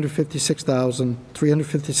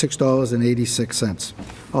 $1,356,356.86.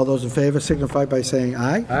 All those in favor signify by saying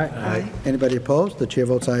aye. Aye. Anybody opposed? The chair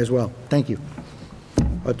votes aye as well. Thank you.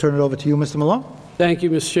 I'll turn it over to you, Mr. Malone. Thank you,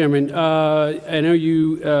 Mr. Chairman. I know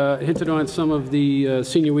you hinted on some of the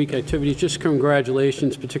Senior Week activities. Just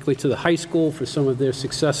congratulations, particularly to the high school for some of their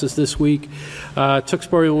successes this week.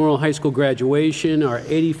 Tewksbury Memorial High School graduation, our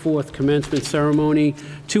 84th commencement ceremony.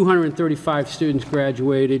 235 students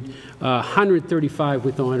graduated, 135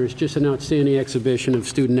 with honors. Just an outstanding exhibition of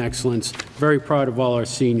student excellence. Very proud of all our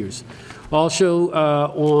seniors. Also,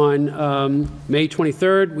 on May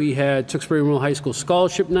 23rd, we had Tewksbury Memorial High School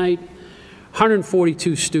Scholarship Night.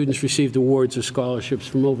 142 students received awards or scholarships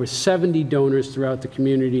from over 70 donors throughout the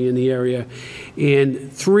community in the area,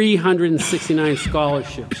 and 369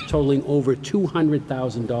 scholarships totaling over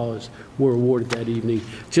 $200,000 were awarded that evening.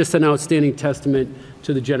 Just an outstanding testament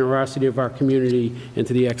to the generosity of our community and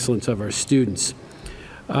to the excellence of our students.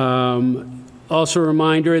 Also a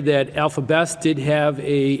reminder that Alpha Best did have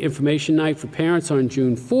a information night for parents on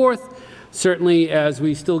June 4th. Certainly, as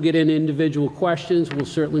we still get in individual questions, we'll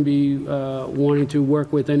certainly be wanting to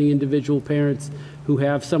work with any individual parents who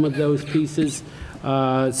have some of those pieces.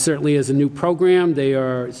 Certainly as a new program, they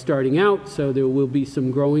are starting out, so there will be some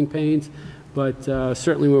growing pains, but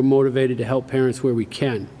certainly we're motivated to help parents where we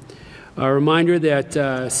can. A reminder that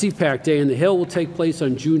CPAC Day in the Hill will take place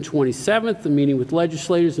on June 27th, a meeting with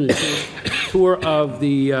legislators and a tour of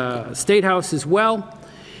the State House as well.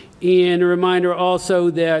 And a reminder also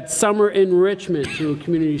that summer enrichment through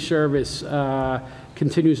community service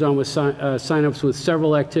continues on with sign-ups with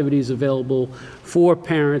several activities available for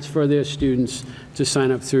parents, for their students to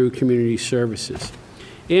sign up through community services.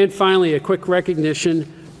 And finally, a quick recognition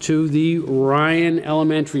to the Ryan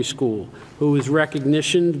Elementary School, who is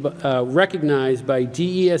recognized by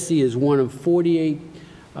DESE as one of 48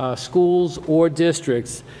 schools or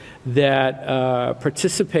districts that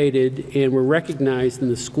participated and were recognized in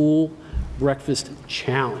the School Breakfast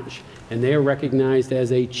Challenge, and they are recognized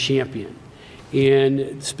as a champion.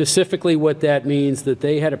 And specifically what that means, that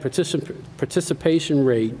they had a participation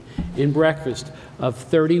rate in breakfast of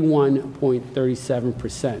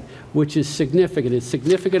 31.37%, which is significant. It's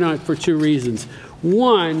significant for two reasons.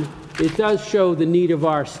 One, it does show the need of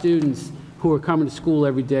our students who are coming to school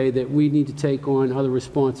every day, that we need to take on other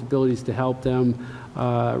responsibilities to help them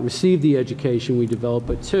receive the education we develop.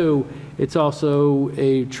 But two, it's also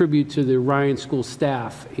a tribute to the Ryan School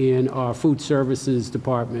staff and our food services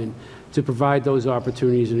department to provide those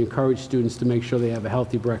opportunities and encourage students to make sure they have a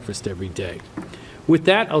healthy breakfast every day. With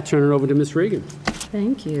that, I'll turn it over to Ms. Regan.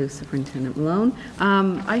 Thank you, Superintendent Malone.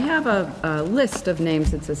 I have a list of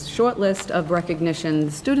names. It's a short list of recognition.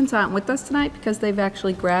 The students aren't with us tonight because they've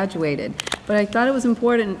actually graduated. But I thought it was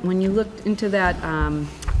important when you looked into that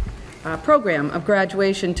program of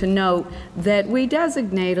graduation to note that we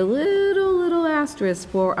designate a little asterisk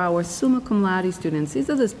for our summa cum laude students. These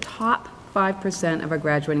are the top 5% of our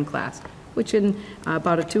graduating class, which in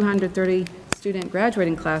about a 230 student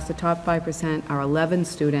graduating class, the top 5% are 11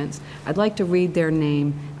 students. I'd like to read their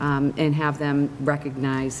name and have them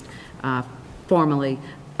recognized formally.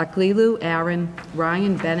 Aklilu Aaron,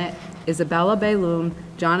 Ryan Bennett, Isabella Bayloon,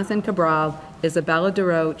 Jonathan Cabral, Isabella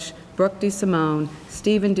DeRoche, Brooke DeSimone,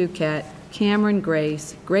 Stephen Duquette, Cameron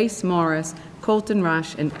Grace, Grace Morris, Colton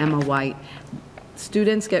Rush, and Emma White.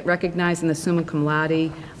 Students get recognized in the summa cum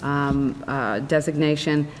laude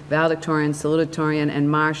designation, valedictorian, salutatorian, and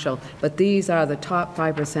marshal, but these are the top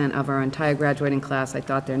 5% of our entire graduating class. I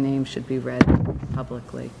thought their names should be read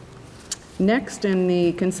publicly. Next, in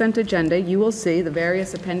the consent agenda, you will see the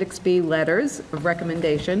various Appendix B letters of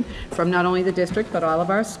recommendation from not only the district, but all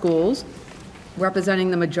of our schools, representing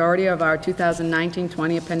the majority of our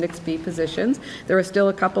 2019-20 Appendix B positions. There are still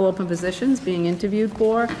a couple open positions being interviewed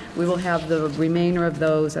for. We will have the remainder of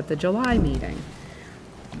those at the July meeting.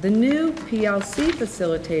 The new PLC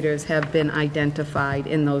facilitators have been identified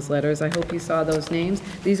in those letters. I hope you saw those names.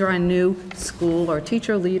 These are our new school or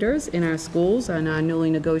teacher leaders in our schools on our newly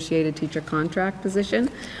negotiated teacher contract position.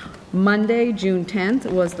 Monday, June 10th,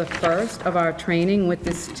 was the first of our training with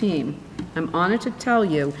this team. I'm honored to tell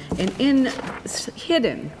you, and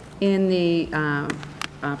hidden in the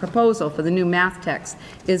proposal for the new math text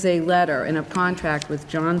is a letter and a contract with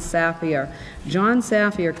John Safier. John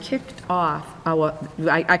Safier kicked off our,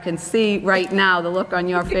 I can see right now the look on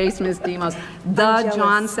your face, Ms. Demos. The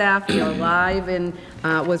John Safier live in,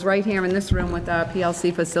 was right here in this room with our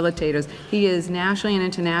PLC facilitators. He is nationally and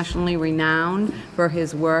internationally renowned for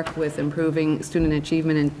his work with improving student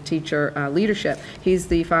achievement and teacher leadership. He's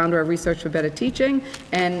the founder of Research for Better Teaching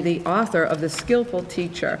and the author of The Skillful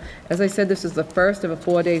Teacher. As I said, this is the first of a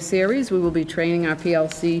 4-day series. We will be training our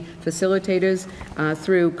PLC facilitators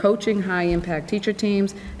through coaching high-impact teacher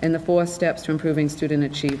teams and the 4 steps to improving student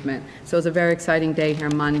achievement. So it was a very exciting day here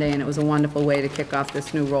Monday, and it was a wonderful way to kick off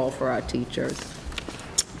this new role for our teachers.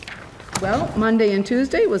 Well, Monday and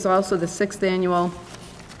Tuesday was also the 6th annual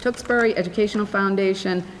Tewksbury Educational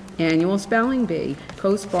Foundation Annual Spelling Bee,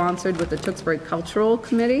 co-sponsored with the Tewksbury Cultural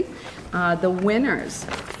Committee. The winners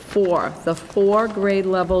for the 4 grade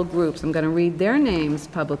level groups, I'm going to read their names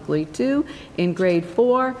publicly too. In grade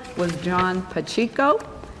 4 was John Pacheco.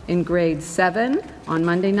 In grade 7 on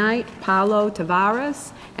Monday night, Paulo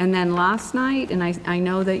Tavares. And then last night, and I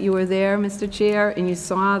know that you were there, Mr. Chair, and you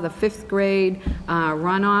saw the 5th grade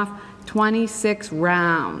runoff, 26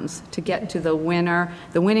 rounds to get to the winner,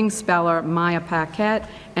 the winning speller, Maya Paquette,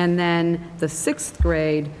 and then the 6th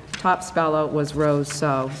grade top speller was Rose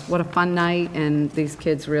So. What a fun night, and these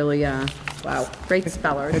kids really, wow, great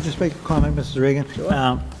spellers. Can I just make a comment, Mrs. Reagan? Sure.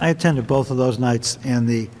 I attended both of those nights, and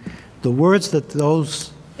the The words that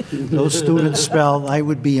those students spell, I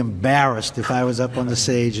would be embarrassed if I was up on the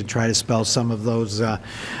stage and try to spell some of those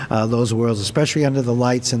words, especially under the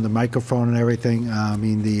lights and the microphone and everything. I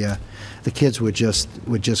mean, the kids were just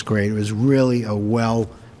great. It was really a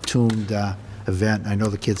well-tuned event. I know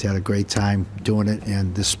the kids had a great time doing it,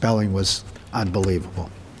 and the spelling was unbelievable.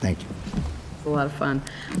 Thank you. It's a lot of fun.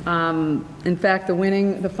 In fact,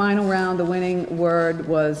 the final round, the winning word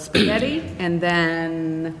was spaghetti, and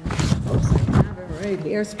then, oops, I have it right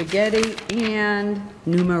here, spaghetti and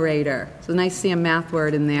numerator. So nice to see a math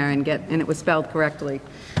word in there and it was spelled correctly.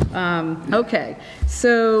 Okay,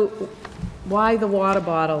 so why the water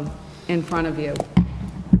bottle in front of you?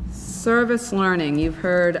 Service learning. You've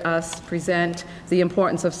heard us present the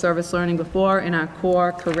importance of service learning before in our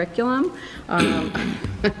core curriculum.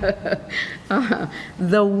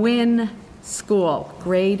 The WIN School,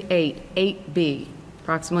 grade 8, 8B,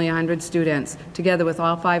 approximately 100 students, together with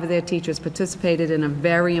all 5 of their teachers, participated in a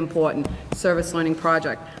very important service learning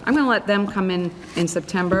project. I'm going to let them come in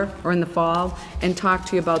September or in the fall and talk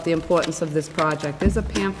to you about the importance of this project. There's a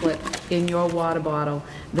pamphlet in your water bottle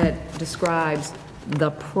that describes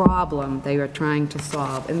the problem they are trying to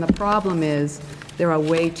solve. And the problem is there are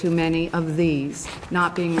way too many of these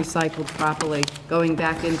not being recycled properly, going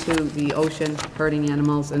back into the ocean, hurting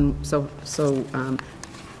animals. And so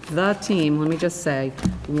the team, let me just say,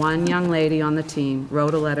 one young lady on the team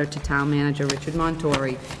wrote a letter to town manager Richard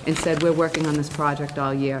Montori and said, we're working on this project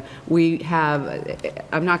all year. We have,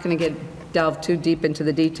 I'm not going to delve too deep into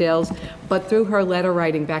the details, but through her letter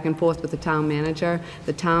writing back and forth with the town manager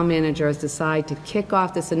has decided to kick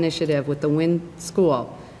off this initiative with the WIN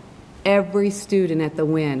School. Every student at the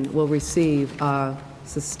WIN will receive a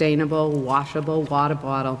sustainable, washable water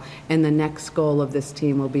bottle, and the next goal of this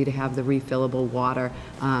team will be to have the refillable water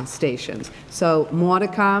stations. So more to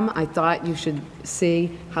come. I thought you should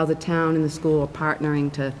see how the town and the school are partnering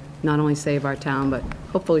to not only save our town, but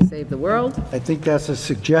hopefully save the world. I think that's a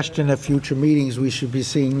suggestion at future meetings. We should be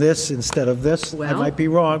seeing this instead of this. I Well- might be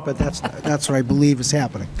wrong, but that's what I believe is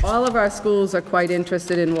happening. All of our schools are quite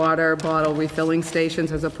interested in water bottle refilling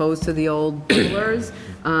stations as opposed to the old coolers.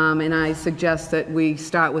 And I suggest that we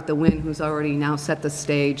start with the WIN, who's already now set the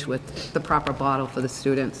stage with the proper bottle for the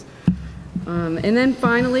students. And then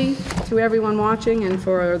finally, to everyone watching and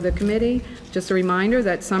for the committee, just a reminder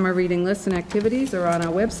that summer reading lists and activities are on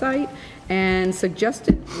our website, and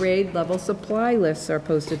suggested grade level supply lists are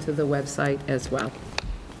posted to the website as well.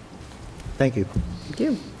 Thank you. Thank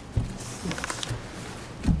you.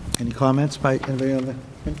 Any comments by anybody on the,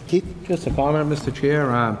 Keith? Just a comment, Mr.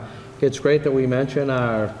 Chair. It's great that we mention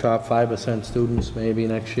our top 5% students. Maybe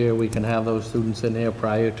next year we can have those students in there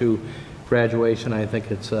prior to graduation. I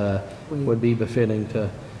think it's would be befitting to,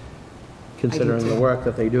 considering the work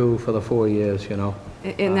that they do for the 4 years, you know.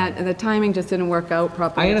 And the timing just didn't work out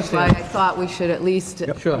properly. I understand. That's why I thought we should at least,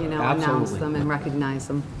 Sure, announce absolutely. them and recognize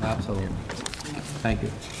them. Absolutely. Thank you.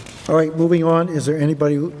 All right, moving on. Is there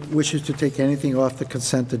anybody who wishes to take anything off the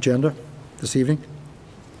consent agenda this evening?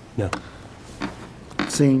 No.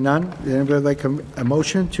 Seeing none, would anybody like a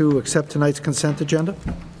motion to accept tonight's consent agenda?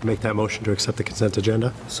 Make that motion to accept the consent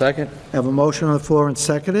agenda. Second. I have a motion on the floor and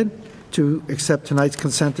seconded to accept tonight's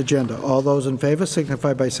consent agenda. All those in favor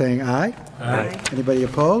signify by saying aye. Aye. Anybody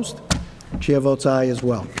opposed? Chair votes aye as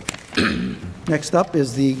well. Next up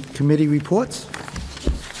is the committee reports,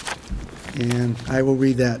 and I will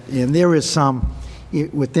read that. And there is some,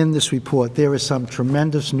 within this report, there is some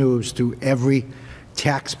tremendous news to every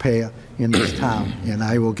taxpayer in this town, and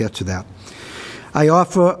I will get to that. I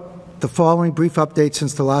offer the following brief update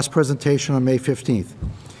since the last presentation on May 15th.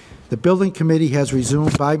 The Building Committee has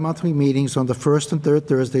resumed bi-monthly meetings on the first and third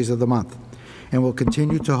Thursdays of the month and will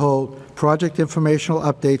continue to hold project informational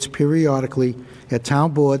updates periodically at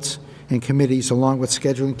town boards and committees, along with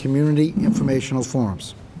scheduling community informational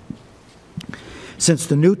forums. Since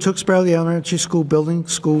the new Tewksbury Elementary School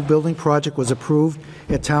building project was approved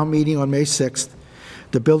at town meeting on May 6th,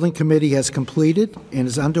 the Building Committee has completed and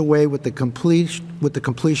is underway with the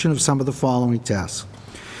completion of some of the following tasks.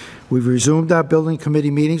 We've resumed our Building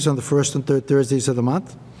Committee meetings on the first and third Thursdays of the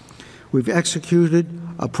month. We've executed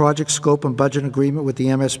a project scope and budget agreement with the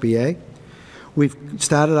MSBA. We've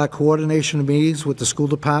started our coordination meetings with the school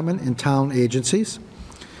department and town agencies.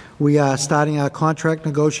 We are starting our contract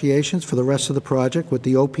negotiations for the rest of the project with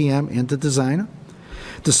the OPM and the designer.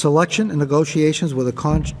 The selection and negotiations with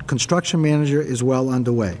a construction manager is well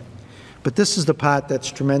underway. But this is the part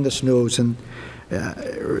that's tremendous news, and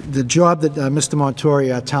the job that Mr.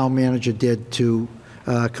 Montori, our town manager, did to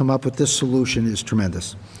come up with this solution is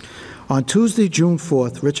tremendous. On Tuesday, June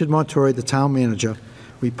 4th, Richard Montori, the town manager,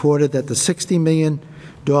 reported that the $60 million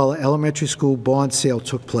elementary school bond sale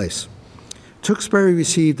took place. Tewksbury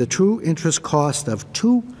received the true interest cost of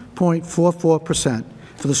 2.44%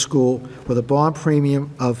 for the school with a bond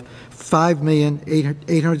premium of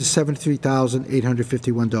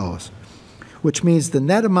 $5,873,851, which means the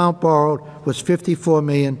net amount borrowed was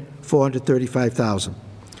 $54,435,000,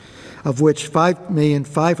 of which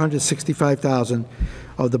 $5,565,000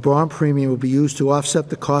 of the bond premium will be used to offset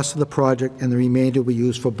the cost of the project, and the remainder will be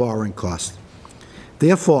used for borrowing costs.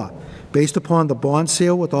 Therefore, based upon the bond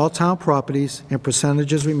sale with all town properties and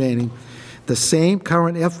percentages remaining, the same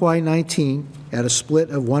current FY19 at a split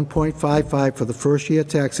of 1.55 for the first year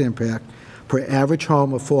tax impact per average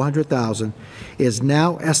home of $400,000 is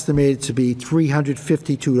now estimated to be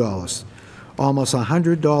 $352, almost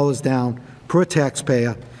 $100 down per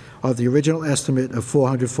taxpayer of the original estimate of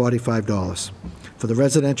 $445 for the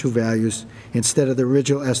residential values instead of the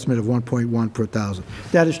original estimate of 1.1 per thousand.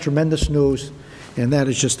 That is tremendous news, and that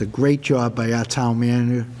is just a great job by our town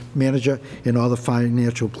manager and all the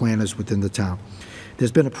financial planners within the town.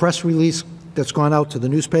 There's been a press release that's gone out to the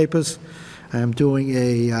newspapers. I'm doing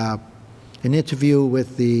an interview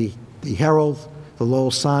with the Herald, the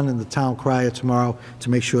Lowell Sun, and the Town Crier tomorrow to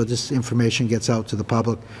make sure this information gets out to the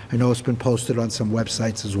public. I know it's been posted on some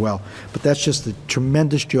websites as well, but that's just a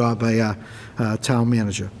tremendous job by our town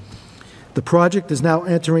manager. The project is now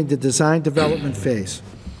entering the design development phase.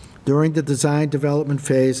 During the design development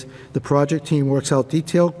phase, the project team works out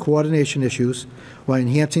detailed coordination issues while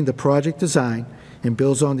enhancing the project design and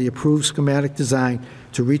builds on the approved schematic design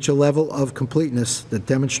to reach a level of completeness that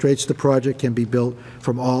demonstrates the project can be built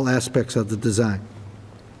from all aspects of the design.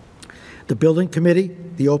 The building committee,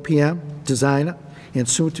 the OPM, designer, and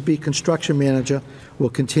soon-to-be construction manager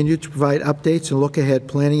will continue to provide updates and look-ahead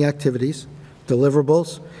planning activities,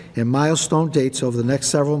 deliverables, and milestone dates over the next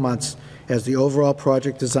several months as the overall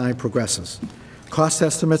project design progresses. Cost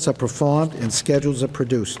estimates are performed and schedules are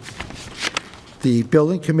produced. The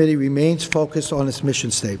building committee remains focused on its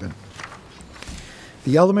mission statement.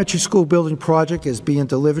 The elementary school building project is being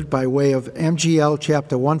delivered by way of MGL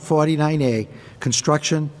Chapter 149A,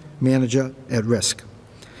 Construction Manager at Risk.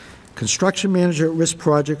 Construction Manager at Risk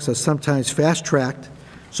projects are sometimes fast-tracked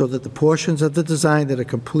so that the portions of the design that are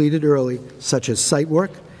completed early, such as site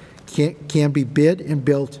work, can be bid and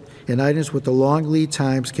built, and items with the long lead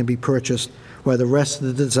times can be purchased while the rest of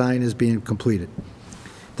the design is being completed.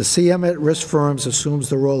 The CM at Risk firms assumes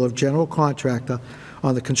the role of general contractor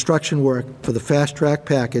on the construction work for the fast-track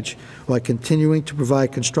package while continuing to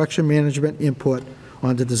provide construction management input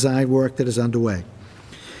on the design work that is underway.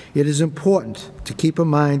 It is important to keep in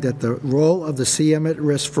mind that the role of the CM at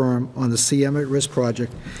Risk firm on the CM at Risk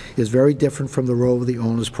project is very different from the role of the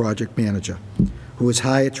owner's project manager, who is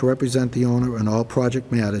hired to represent the owner in all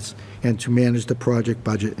project matters and to manage the project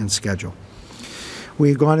budget and schedule.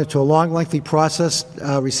 We've gone into a long, lengthy process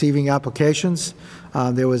receiving applications.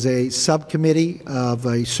 There was a subcommittee of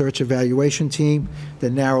a search evaluation team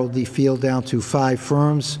that narrowed the field down to 5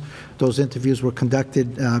 firms. Those interviews were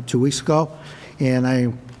conducted 2 weeks ago, and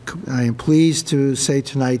I am pleased to say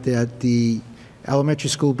tonight that the Elementary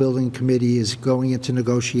School Building Committee is going into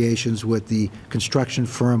negotiations with the construction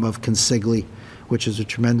firm of Consigli, which is a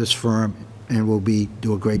tremendous firm and will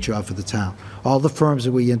do a great job for the town. All the firms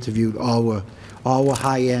that we interviewed, all were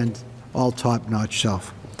high-end, all top-notch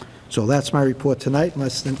stuff. So that's my report tonight.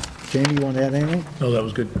 Unless, Jamie, you want to add anything? No, that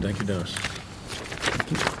was good. Thank you, Dennis.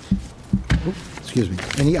 Excuse me.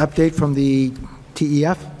 Any update from the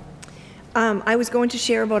TEF? I was going to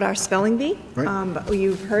share about our spelling bee, but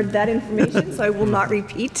you've heard that information, so I will not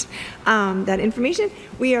repeat that information.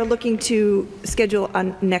 We are looking to schedule a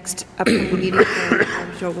next upcoming meeting, and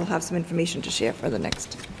I'm sure we'll have some information to share for the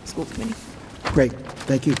next school committee. Great,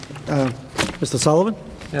 thank you. Mr. Sullivan?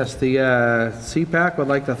 Yes, the CPAC would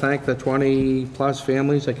like to thank the 20-plus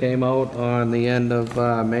families that came out on the end of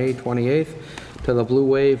May 28th to the Blue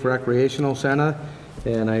Wave Recreational Center.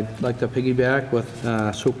 And I'd like to piggyback with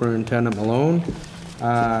Superintendent Malone.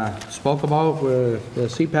 Spoke about where the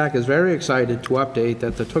CPAC is very excited to update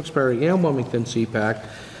that the Tewksbury and Wilmington CPAC,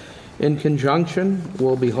 in conjunction,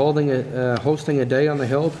 will be hosting a day on the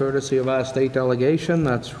Hill, courtesy of our state delegation.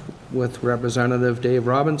 That's with Representative Dave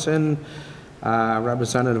Robinson,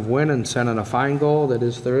 Representative Wynn, and Senator Feingold. That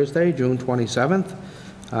is Thursday, June 27th.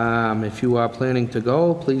 If you are planning to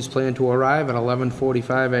go, please plan to arrive at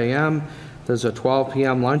 11:45 a.m. There's a 12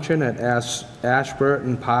 p.m. luncheon at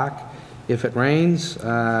Ashburton Park. If it rains,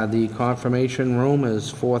 the confirmation room is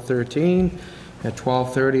 413. At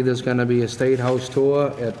 12:30, there's going to be a State House tour.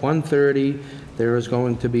 At 1:30, there is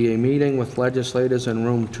going to be a meeting with legislators in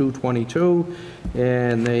room 222,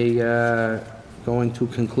 and going to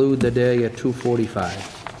conclude the day at 2:45.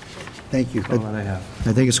 Thank you. That's all that I have.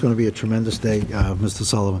 I think it's going to be a tremendous day, Mr.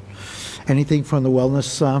 Sullivan. Anything from the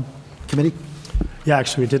Wellness Committee? Yeah,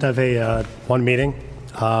 actually, we did have a one meeting.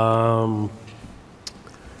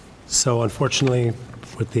 So unfortunately,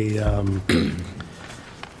 with the,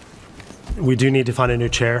 we do need to find a new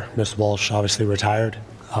chair. Ms. Walsh obviously retired.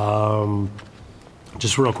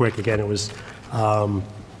 Just real quick, again, it was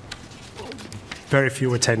very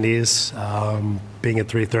few attendees, being at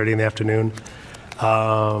 3:30 in the afternoon.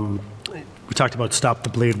 We talked about Stop the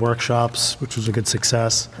Bleed workshops, which was a good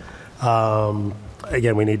success.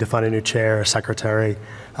 Again, we need to find a new chair, a secretary.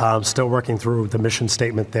 Still working through the mission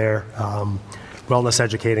statement there. Wellness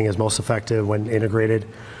educating is most effective when integrated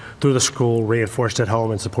through the school, reinforced at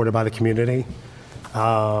home, and supported by the community.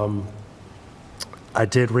 I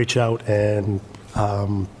did reach out, and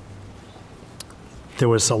there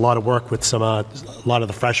was a lot of work with a lot of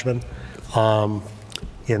the freshmen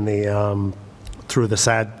in the through the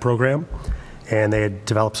SAD program, and they had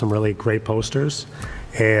developed some really great posters.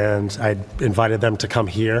 And I invited them to come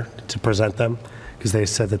here to present them because they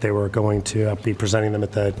said that they were going to be presenting them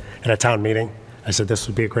at a town meeting. I said this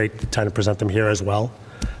would be a great time to present them here as well.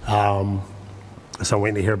 So I'm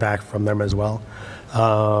waiting to hear back from them as well.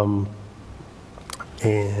 And I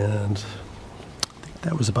think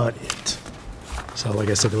that was about it. So like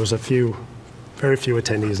I said, there was very few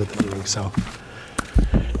attendees at the meeting. So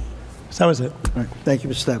that was it. All right. Thank you,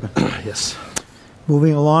 Mr. Stedman. Yes.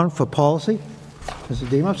 Moving along for policy, Mr.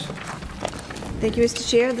 Demos. Thank you, Mr.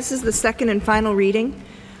 Chair. This is the second and final reading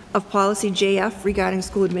of policy JF regarding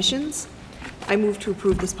school admissions. I move to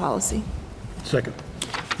approve this policy. Second.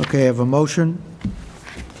 Okay, I have a motion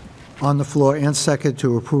on the floor and second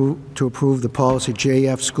to approve the policy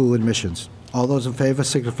JF school admissions. All those in favor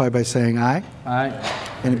signify by saying aye. Aye.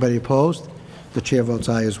 Anybody opposed? The chair votes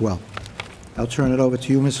aye as well. I'll turn it over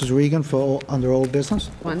to you, Mrs. Regan, for under old business.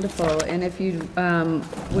 Wonderful. And if you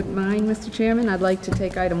wouldn't mind, Mr. Chairman, I'd like to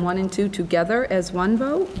take item 1 and 2 together as one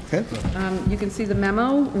vote. Okay. You can see the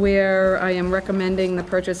memo where I am recommending the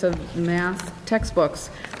purchase of math textbooks.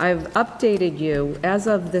 I've updated you. As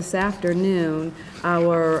of this afternoon,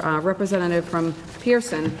 our representative from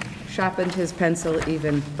Pearson sharpened his pencil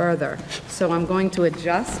even further. So I'm going to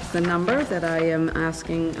adjust the number that I am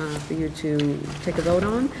asking for you to take a vote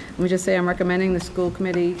on. Let me just say I'm recommending the school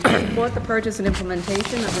committee support the purchase and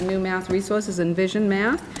implementation of the new math resources Envision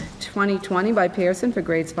Math 2020 by Pearson for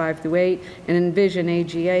grades 5 through 8 and Envision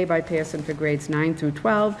AGA by Pearson for grades 9 through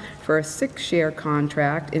 12 for a 6-year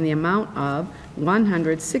contract in the amount of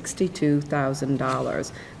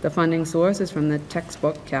 $162,000. The funding source is from the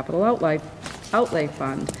textbook capital outlay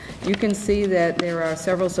fund. You can see that there are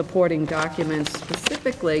several supporting documents,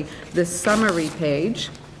 specifically the summary page,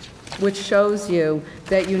 which shows you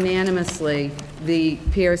that unanimously the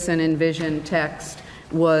Pearson Envision text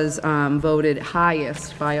was voted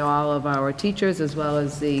highest by all of our teachers as well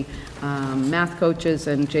as the math coaches,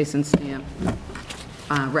 and Jason Stamp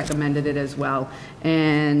recommended it as well.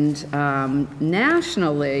 And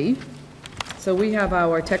nationally, so we have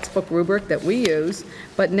our textbook rubric that we use,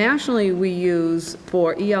 but nationally we use,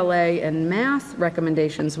 for ELA and math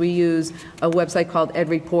recommendations, we use a website called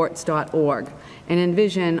edreports.org. And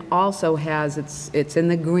Envision also has, it's in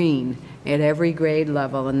the green at every grade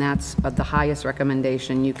level, and that's the highest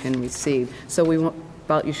recommendation you can receive. So we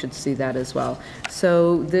felt you should see that as well.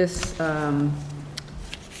 So this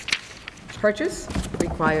purchase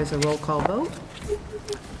requires a roll call vote.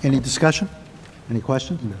 Any discussion? Any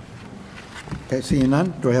questions? No. Okay, seeing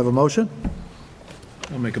none, do I have a motion?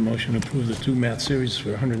 I'll make a motion to approve the 2 math series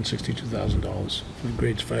for $162,000 for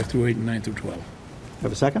grades 5 through 8 and 9 through 12.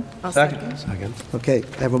 Have a second? I'll second. Second. Okay,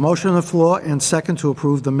 I have a motion on the floor and second to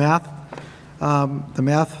approve the math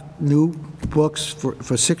new books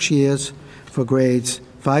for 6 years for grades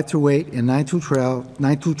 5 through 8 and 9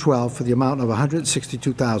 through 12 for the amount of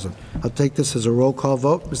 $162,000. I'll take this as a roll call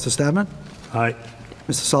vote. Mr. Stadman? Aye.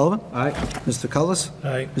 Mr. Sullivan? Aye. Mr. Cullis?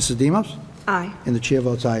 Aye. Mrs. Demos? Aye. And the chair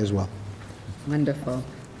votes aye as well. Wonderful.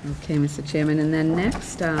 Okay, Mr. Chairman, and then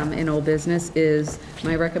next in old business is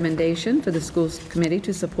my recommendation for the schools committee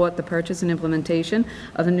to support the purchase and implementation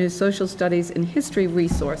of the new social studies and history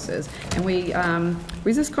resources. And we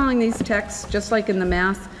resist calling these texts just like in the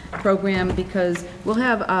math program because we'll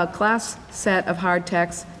have a class set of hard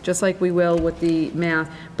texts just like we will with the math,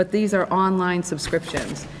 but these are online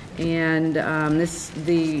subscriptions. And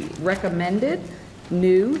the recommended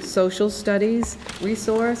New social studies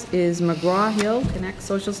resource is McGraw-Hill Connect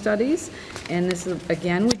Social Studies, and this,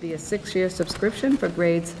 again, would be a 6-year subscription for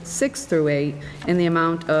grades 6 through 8 in the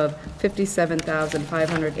amount of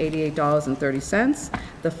 $57,588.30.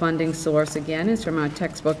 The funding source, again, is from our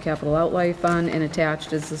textbook capital outlay fund, and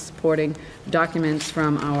attached is the supporting documents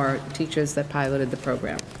from our teachers that piloted the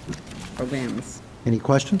programs. Any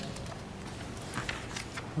questions?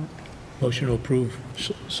 Motion to approve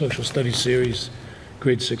social studies series,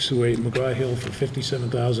 grade 6 through 8, McGraw-Hill for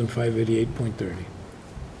 $57,588.30.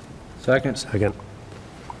 Second. Second.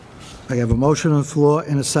 I have a motion on the floor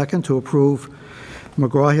and a second to approve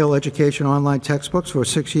McGraw-Hill Education online textbooks for a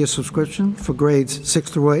 6-year subscription for grades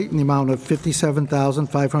 6 through 8 in the amount of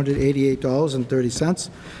 $57,588.30.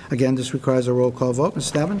 Again, this requires a roll call vote. Ms.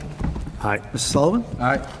 Stavin? Aye. Mrs. Sullivan?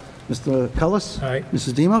 Aye. Mr. Cullis? Aye.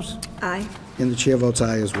 Mrs. Demos? Aye. And the chair votes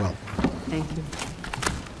aye as well. Thank you.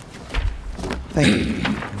 Thank you.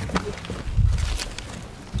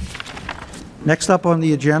 Next up on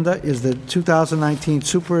the agenda is the 2019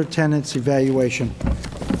 Superintendent's Evaluation.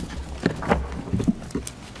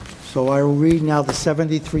 So I will read now the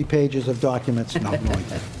 73 pages of documents. No, no, I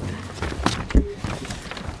can't.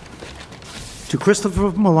 To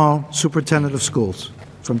Christopher Malone, Superintendent of Schools,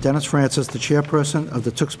 from Dennis Francis, the Chairperson of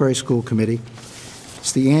the Tewksbury School Committee.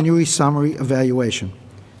 It's the annual summary evaluation.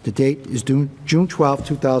 The date is June 12,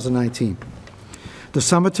 2019. The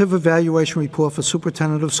summative evaluation report for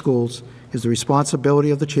Superintendent of Schools is the responsibility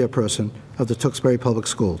of the Chairperson of the Tewksbury Public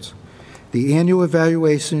Schools. The annual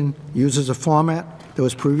evaluation uses a format that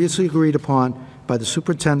was previously agreed upon by the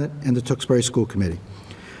Superintendent and the Tewksbury School Committee.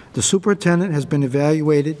 The Superintendent has been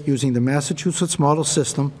evaluated using the Massachusetts Model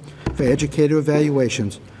System for Educator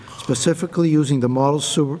Evaluations, specifically using the Model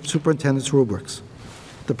Superintendent's rubrics.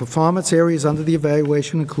 The performance areas under the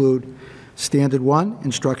evaluation include Standard 1,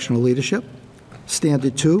 Instructional Leadership;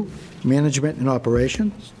 Standard 2, Management and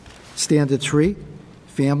Operations; Standard 3,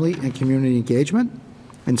 Family and Community Engagement;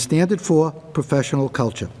 and Standard 4, Professional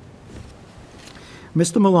Culture.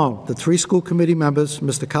 Mr. Malone, the 3 school committee members,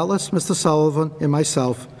 Mr. Cutlass, Mr. Sullivan, and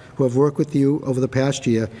myself, who have worked with you over the past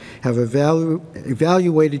year, have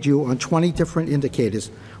evaluated you on 20 different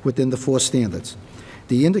indicators within the 4 standards.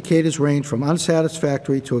 The indicators range from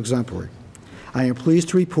unsatisfactory to exemplary. I am pleased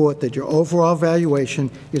to report that your overall evaluation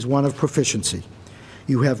is one of proficiency.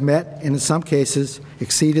 You have met, and in some cases,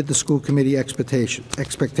 exceeded the school committee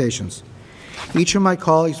expectations. Each of my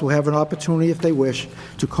colleagues will have an opportunity, if they wish,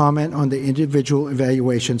 to comment on the individual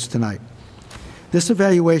evaluations tonight. This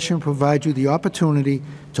evaluation provides you the opportunity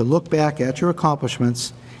to look back at your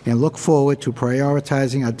accomplishments and look forward to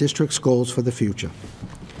prioritizing our district's goals for the future.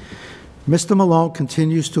 Mr. Malone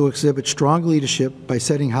continues to exhibit strong leadership by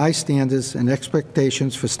setting high standards and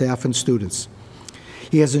expectations for staff and students.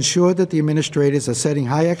 He has ensured that the administrators are setting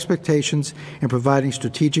high expectations and providing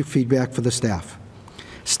strategic feedback for the staff.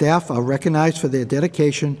 Staff are recognized for their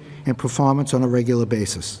dedication and performance on a regular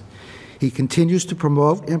basis. He continues to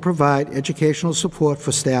promote and provide educational support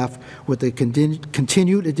for staff with the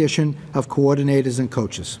continued addition of coordinators and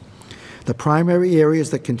coaches. The primary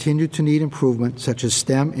areas that continue to need improvement, such as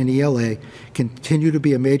STEM and ELA, continue to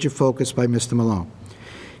be a major focus by Mr. Malone.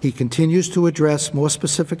 He continues to address more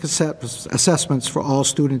specific assessments for all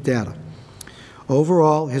student data.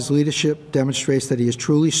 Overall, his leadership demonstrates that he is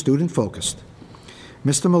truly student-focused.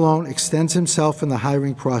 Mr. Malone extends himself in the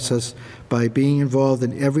hiring process by being involved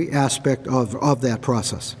in every aspect of that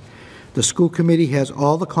process. The school committee has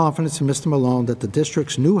all the confidence in Mr. Malone that the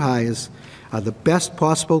district's new hires are the best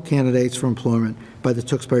possible candidates for employment by the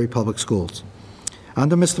Tewksbury Public Schools.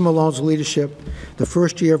 Under Mr. Malone's leadership, the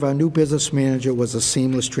first year of our new business manager was a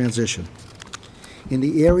seamless transition. In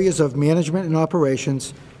the areas of management and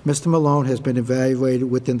operations, Mr. Malone has been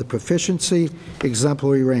evaluated within the proficiency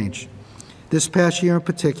exemplary range. This past year in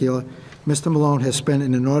particular, Mr. Malone has spent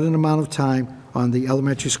an inordinate amount of time on the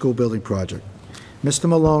elementary school building project. Mr.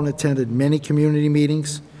 Malone attended many community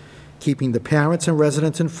meetings, keeping the parents and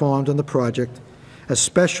residents informed on the project,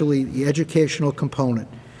 especially the educational component,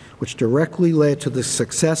 which directly led to the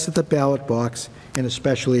success of the ballot box and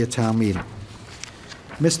especially at town meeting.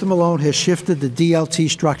 Mr. Malone has shifted the DLT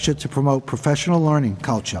structure to promote professional learning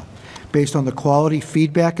culture based on the quality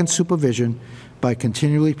feedback and supervision by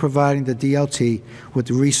continually providing the DLT with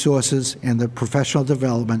the resources and the professional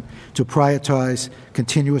development to prioritize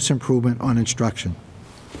continuous improvement on instruction.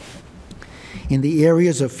 In the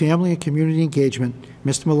areas of family and community engagement,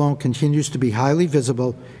 Mr. Malone continues to be highly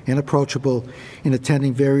visible and approachable in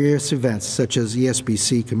attending various events such as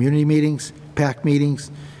ESBC community meetings, PAC meetings,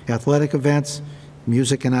 athletic events,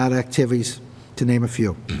 music and art activities, to name a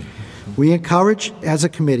few. We encourage, as a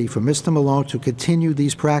committee, for Mr. Malone to continue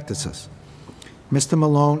these practices. Mr.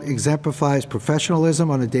 Malone exemplifies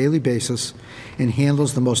professionalism on a daily basis and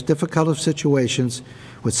handles the most difficult of situations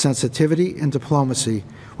with sensitivity and diplomacy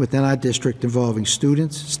within our district involving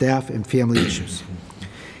students, staff, and family issues.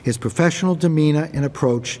 His professional demeanor and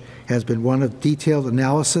approach has been one of detailed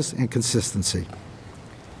analysis and consistency.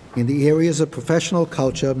 In the areas of professional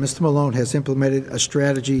culture, Mr. Malone has implemented a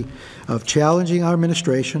strategy of challenging our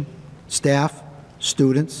administration, staff,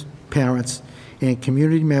 students, parents, and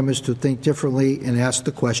community members to think differently and ask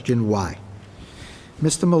the question, why?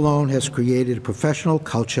 Mr. Malone has created a professional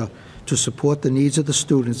culture to support the needs of the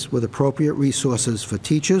students with appropriate resources for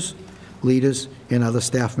teachers, leaders, and other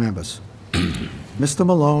staff members. Mr.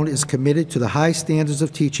 Malone is committed to the high standards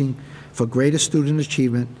of teaching for greater student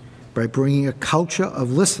achievement by bringing a culture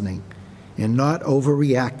of listening and not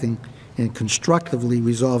overreacting and constructively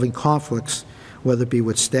resolving conflicts, whether it be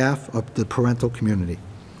with staff or the parental community.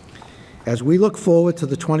 As we look forward to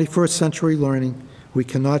the 21st century learning, we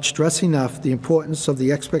cannot stress enough the importance of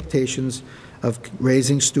the expectations of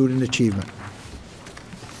raising student achievement.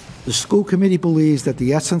 The school committee believes that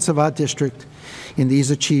the essence of our district in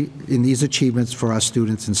these achievements for our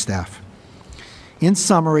students and staff. In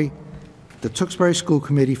summary, the Tewksbury School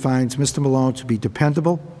Committee finds Mr. Malone to be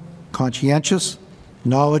dependable, conscientious,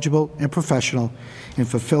 knowledgeable, and professional in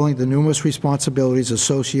fulfilling the numerous responsibilities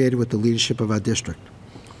associated with the leadership of our district.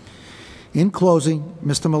 In closing,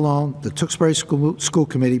 Mr. Malone, the Tewksbury School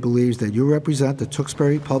Committee believes that you represent the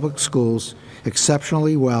Tewksbury Public Schools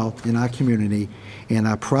exceptionally well in our community and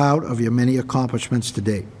are proud of your many accomplishments to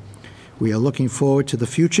date. We are looking forward to the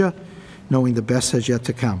future, knowing the best has yet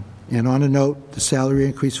to come. And on a note, the salary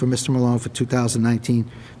increase for Mr. Malone for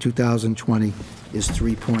 2019-2020 is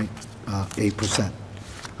 3.8%.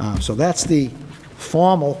 So that's the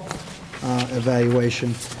formal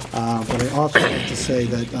evaluation, but I also like to say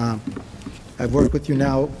that I've worked with you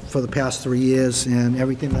now for the past 3 years, and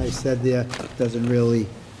everything that I said there doesn't really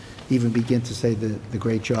even begin to say the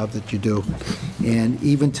great job that you do. And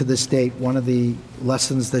even to this date, one of the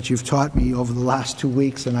lessons that you've taught me over the last 2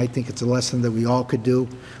 weeks, and I think it's a lesson that we all could do,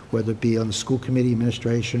 whether it be on the school committee,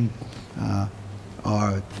 administration,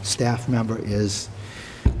 or staff member, is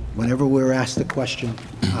whenever we're asked a question,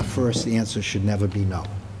 our first answer should never be no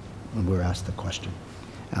when we're asked the question.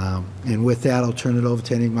 And with that, I'll turn it over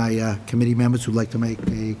to any of my committee members who'd like to make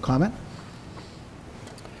a comment.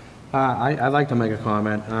 I'd like to make a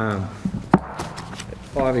comment.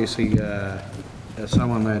 Obviously, as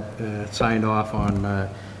someone that signed off on a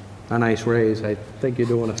nice raise, I think you're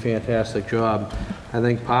doing a fantastic job. I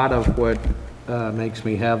think part of what makes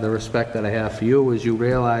me have the respect that I have for you is you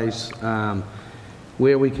realize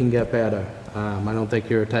where we can get better. I don't think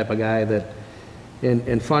you're a type of guy that,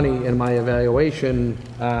 and funny, in my evaluation,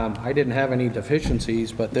 I didn't have any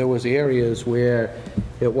deficiencies, but there was areas where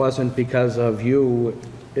it wasn't because of you.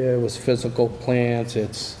 It was physical plants,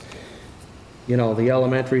 it's, you know, the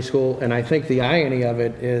elementary school, and I think the irony of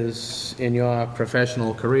it is in your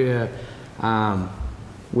professional career,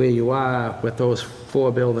 where you are with those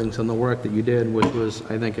 4 buildings and the work that you did, which was,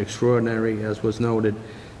 I think, extraordinary, as was noted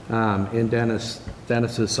in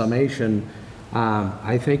Dennis's summation.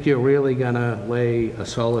 I think you're really gonna lay a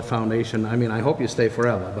solid foundation. I mean, I hope you stay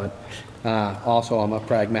forever, but also, I'm a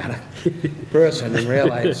pragmatic person and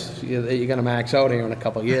realize you're going to max out here in a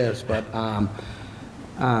couple of years. But,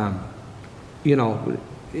 you know,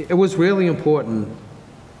 it was really important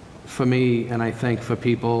for me, and I think for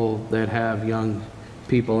people that have young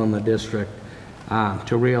people in the district,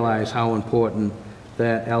 to realize how important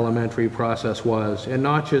that elementary process was. And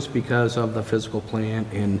not just because of the physical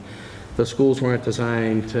plant, and the schools weren't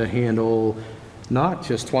designed to handle not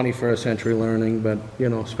just 21st century learning, but, you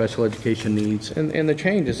know, special education needs and the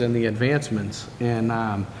changes and the advancements.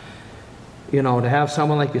 And, you know, to have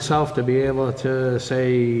someone like yourself to be able to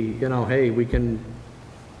say, you know, hey, we can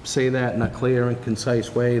say that in a clear and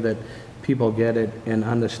concise way that people get it and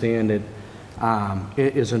understand it,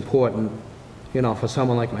 it is important. You know, for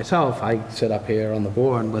someone like myself, I sit up here on the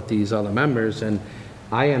board with these other members, and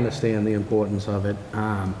I understand the importance of it.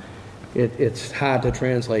 It's hard to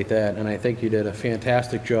translate that, and I think you did a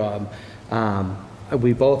fantastic job.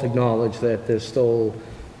 We both acknowledge that there's still,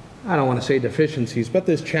 I don't want to say deficiencies, but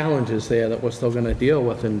there's challenges there that we're still going to deal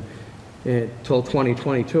with until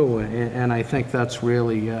 2022, and I think that's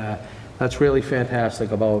really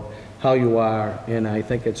fantastic about how you are, and I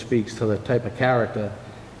think it speaks to the type of character,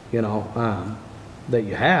 you know, that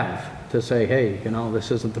you have to say, hey, you know,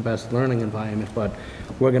 this isn't the best learning environment, but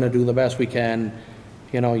we're going to do the best we can.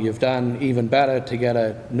 You know, you've done even better to get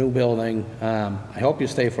a new building. I hope you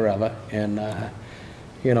stay forever, and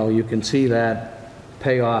you can see that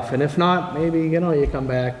payoff. And if not, maybe, you come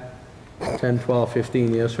back 10, 12,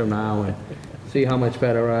 15 years from now and see how much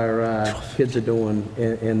better our kids are doing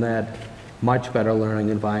in that much better learning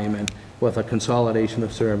environment with a consolidation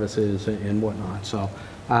of services and whatnot. So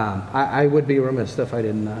I would be remiss if I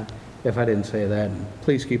didn't say that. And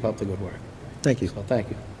please keep up the good work. Thank you. So thank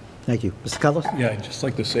you. Thank you. Mr. Cutler? Yeah, I'd just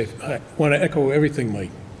like to say, I want to echo everything my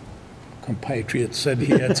compatriot said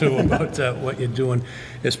here too about what you're doing,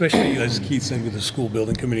 especially as Keith said with the school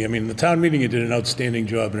building committee. I mean, the town meeting, you did an outstanding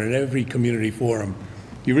job, and in every community forum,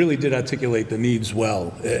 you really did articulate the needs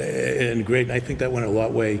well and great. And I think that went a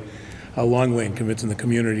long way in convincing the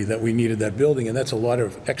community that we needed that building, and that's a lot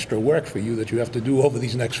of extra work for you that you have to do over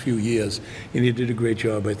these next few years, and you did a great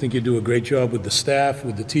job. I think you do a great job with the staff,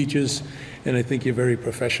 with the teachers, and I think you're very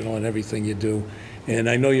professional in everything you do. And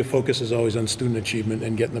I know your focus is always on student achievement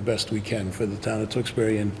and getting the best we can for the town of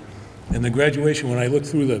Tewksbury. And the graduation, when I looked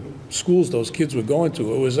through the schools those kids were going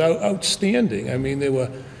to, it was outstanding. I mean, they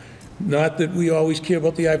were, not that we always care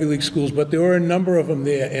about the Ivy League schools, but there were a number of them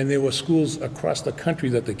there, and there were schools across the country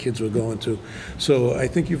that the kids were going to. So I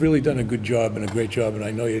think you've really done a good job and a great job, and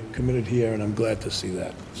I know you're committed here, and I'm glad to see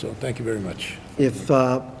that. So thank you very much. If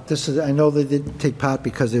I know they didn't take part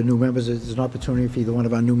because they're new members. There's an opportunity if either one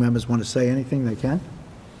of our new members want to say anything, they can.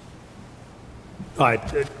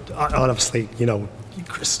 Honestly,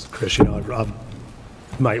 Chris,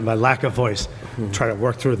 my lack of voice, trying to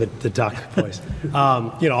work through the duck voice.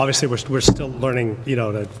 Obviously, we're still learning,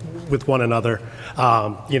 with one another,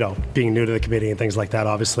 being new to the committee and things like that.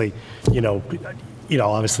 Obviously,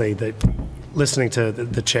 obviously, listening to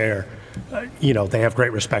the chair, they have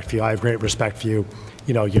great respect for you. I have great respect for you.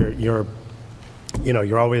 You're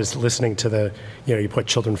always listening to you put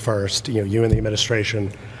children first. You and the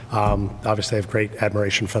administration. Obviously, I have great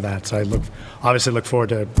admiration for that. So I look forward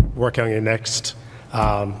to working on your next.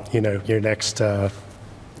 Your next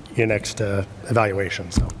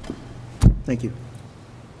evaluation. So, thank you.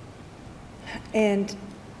 And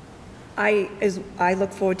I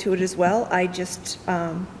look forward to it as well.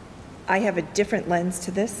 I have a different lens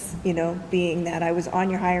to this, being that I was on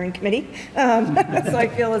your hiring committee. So I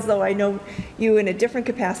feel as though I know you in a different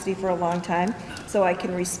capacity for a long time, so I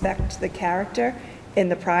can respect the character and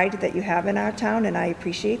the pride that you have in our town, and I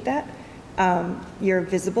appreciate that. You're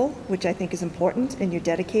visible, which I think is important, and you're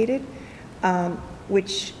dedicated,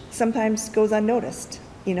 which sometimes goes unnoticed.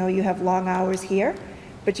 You have long hours here,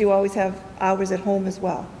 but you always have hours at home as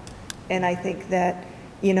well. And I think that,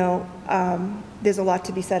 there's a lot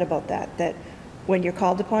to be said about that when you're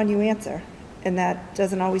called upon, you answer, and that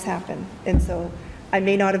doesn't always happen. And so I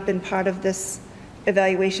may not have been part of this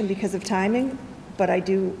evaluation because of timing, but I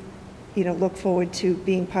do, look forward to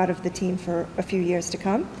being part of the team for a few years to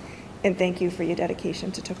come. And thank you for your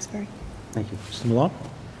dedication to Tewksbury. Thank you. Mr. Malone?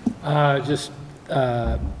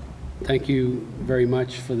 Thank you very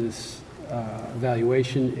much for this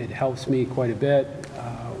evaluation. It helps me quite a bit.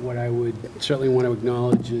 What I would certainly want to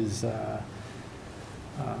acknowledge is the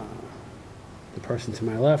person to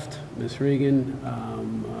my left, Ms. Regan,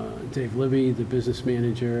 Dave Libby, the business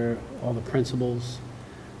manager, all the principals,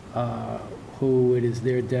 who it is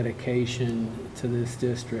their dedication to this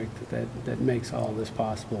district that makes all this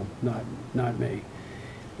possible, not me.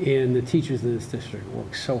 And the teachers of this district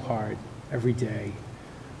work so hard every day.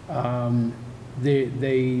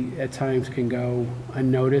 They at times can go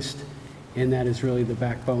unnoticed, and that is really the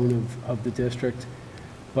backbone of the district.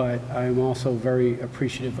 But I'm also very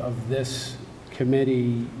appreciative of this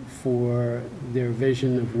committee for their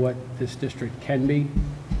vision of what this district can be,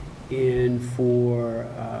 and for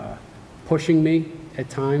pushing me at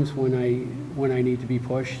times when I need to be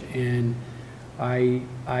pushed. And I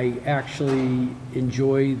actually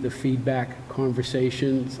enjoy the feedback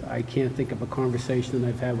conversations. I can't think of a conversation that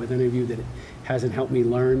I've had with any of you that hasn't helped me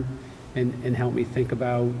learn and helped me think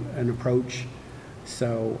about an approach.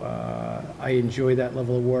 So I enjoy that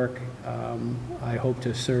level of work. I hope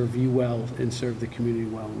to serve you well and serve the community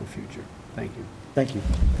well in the future. Thank you. Thank you.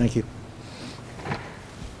 Thank you.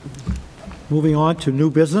 Moving on to new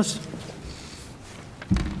business.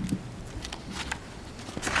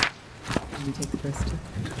 Can you take the first two?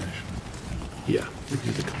 Yeah.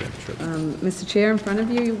 Mr. Chair, in front of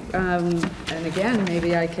you, and again,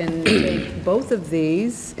 maybe I can take both of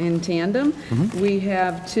these in tandem. We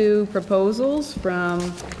have two proposals from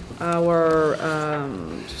our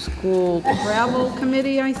school travel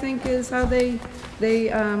committee, I think is how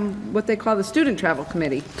what they call the student travel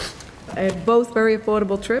committee. Both very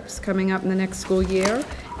affordable trips coming up in the next school year.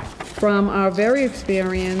 From our very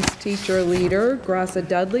experienced teacher leader, Grassa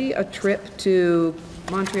Dudley, a trip to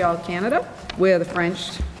Montreal, Canada, where the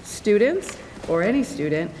French students or any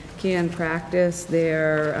student can practice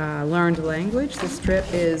their learned language. This trip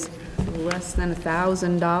is less than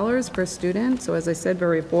 $1,000 per student, so as I said,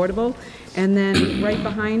 very affordable. And then right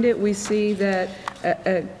behind it, we see that,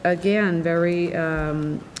 again, very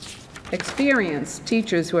experienced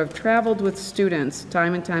teachers who have traveled with students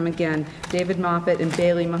time and time again. David Moffat and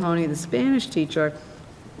Bailey Mahoney, the Spanish teacher,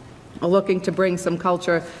 are looking to bring some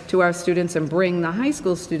culture to our students and bring the high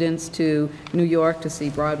school students to New York to see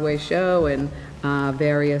Broadway show and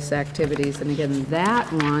various activities. And again,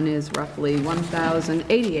 that one is roughly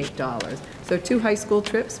 $1,088. So 2 high school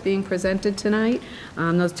trips being presented tonight.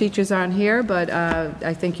 Those teachers aren't here, but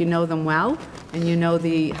I think you know them well, and you know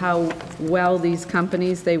how well these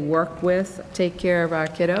companies they work with take care of our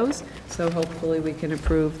kiddos. So hopefully we can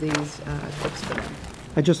approve these trips for them.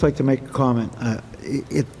 I'd just like to make a comment.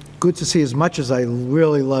 It's good to see, as much as I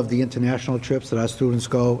really love the international trips that our students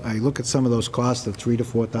go, I look at some of those costs of $3,000 to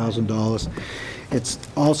 $4,000. It's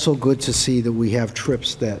also good to see that we have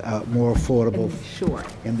trips that are more affordable. Sure.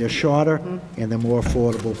 And they're shorter, and they're more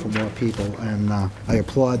affordable for more people. And I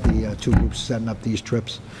applaud the 2 groups setting up these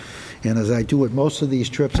trips. And as I do with most of these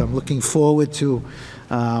trips, I'm looking forward to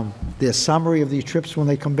their summary of these trips when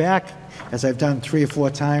they come back. As I've done 3 or 4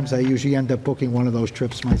 times, I usually end up booking one of those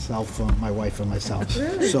trips myself, for my wife and myself.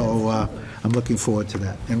 So I'm looking forward to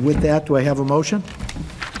that. And with that, do I have a motion?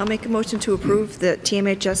 I'll make a motion to approve the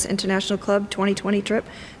TMHS International Club 2020 trip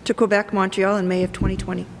to Quebec, Montreal in May of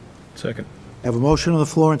 2020. Second. I have a motion on the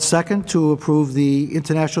floor and second to approve the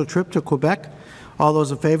international trip to Quebec. All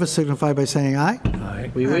those in favor signify by saying aye.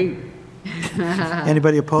 Aye. Oui.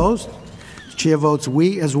 Anybody opposed? Chair votes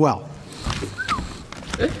we as well.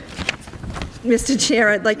 Mr. Chair,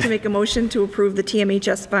 I'd like to make a motion to approve the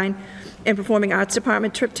TMHS Fine and Performing Arts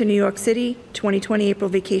Department trip to New York City, 2020 April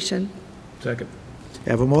vacation. Second. I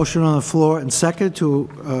have a motion on the floor and second to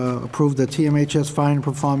approve the TMHS Fine and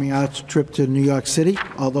Performing Arts trip to New York City.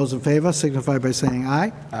 All those in favor signify by saying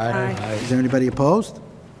aye. Aye. Is there anybody opposed?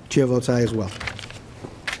 Chair votes aye as well.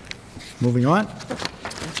 Moving on.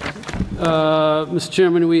 Mr.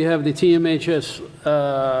 Chairman, we have the TMHS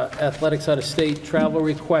Athletics Out-of-State travel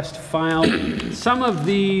request filed. Some of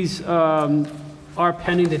these are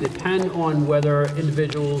pending. They depend on whether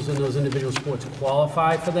individuals in those individual sports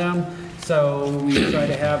qualify for them. So we try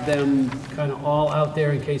to have them kind of all out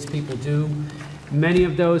there in case people do. Many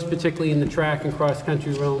of those, particularly in the track and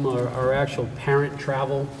cross-country realm, are actual parent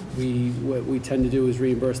travel. What we tend to do is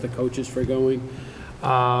reimburse the coaches for going.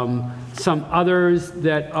 Some others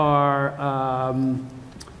that are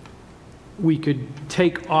we could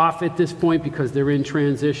take off at this point because they're in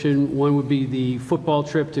transition. One would be the football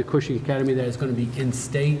trip to Cushing Academy that is going to be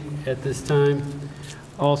in-state at this time.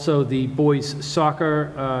 Also, the boys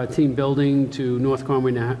soccer team building to North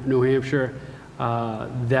Conway, New Hampshire.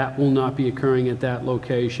 That will not be occurring at that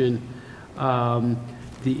location. All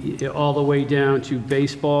the way down to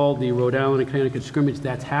baseball, the Rhode Island and Connecticut scrimmage,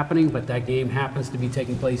 that's happening, but that game happens to be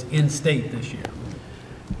taking place in-state this year.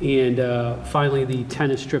 And finally, the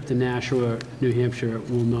tennis trip to Nashua, New Hampshire,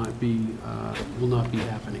 will not be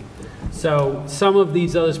happening. So some of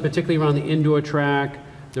these others, particularly around the indoor track,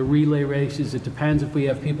 the relay races, it depends if we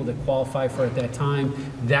have people that qualify for it at that time.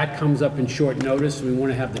 That comes up in short notice, so we want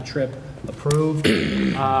to have the trip approved.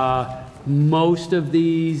 Most of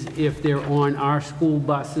these, if they're on our school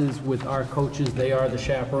buses with our coaches, they are the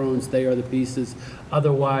chaperones, they are the pieces.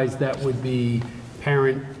 Otherwise, that would be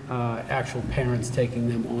actual parents taking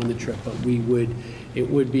them on the trip. But it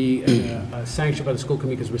would be sanctioned by the school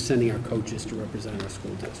committee because we're sending our coaches to represent our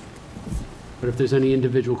school district. But if there's any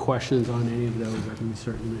individual questions on any of those, I can be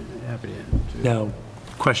certainly happy to answer. Now,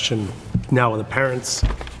 question, now the parents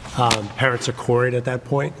are quarried at that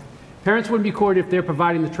point? Parents wouldn't be quarried if they're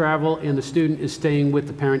providing the travel and the student is staying with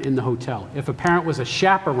the parent in the hotel. If a parent was a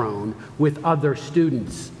chaperone with other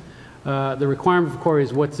students, the requirement for quarry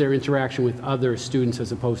is what's their interaction with other students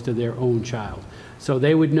as opposed to their own child. So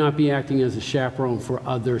they would not be acting as a chaperone for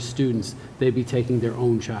other students. They'd be taking their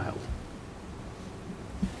own child.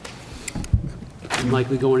 And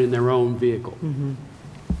likely going in their own vehicle. Mm-hmm.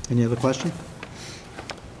 Any other question?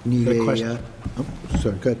 Need a question.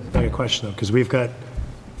 Sorry, good. I got a question though, because we've got,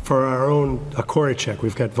 for our own Corey check,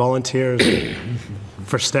 we've got volunteers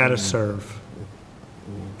for status serve.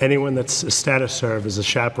 Anyone that's a status serve is a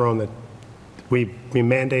chaperone that we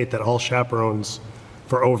mandate that all chaperones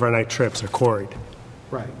for overnight trips are quarried.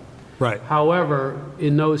 Right. Right. However,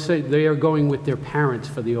 in those, they are going with their parents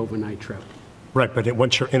for the overnight trip. Right, but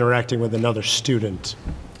once you're interacting with another student.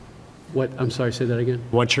 What? I'm sorry, say that again?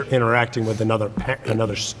 Once you're interacting with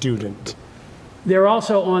another student. They're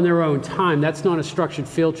also on their own time. That's not a structured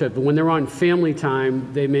field trip. But when they're on family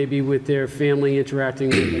time, they may be with their family interacting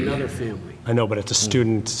with another family. I know, but it's a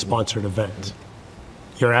student-sponsored event.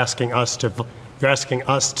 You're asking us to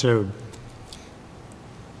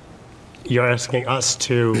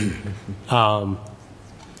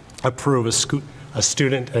approve a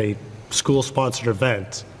school-sponsored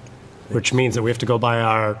event, which means that we have to go by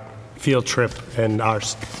our field trip and our...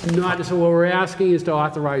 Not, so what we're asking is to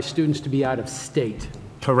authorize students to be out of state.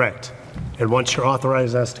 Correct. And once you're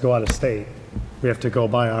authorized us to go out of state, we have to go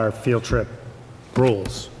by our field trip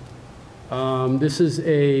rules. This is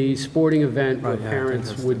a sporting event where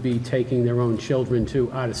parents would be taking their own children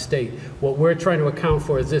to out of state. What we're trying to account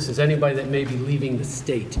for is this, is anybody that may be leaving the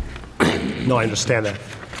state. No, I understand that.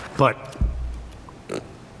 But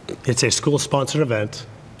it's a school-sponsored event.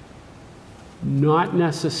 Not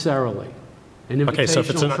necessarily. An Okay, so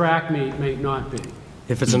if it's invitational track meet may not be.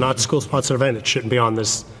 If it's a not school-sponsored event, it shouldn't be on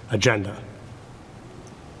this agenda.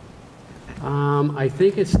 I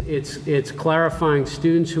think it's clarifying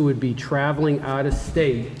students who would be traveling out of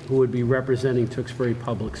state who would be representing Tewksbury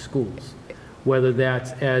Public Schools, whether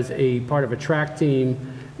that's as a part of a track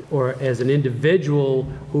team or as an individual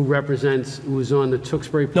who's on the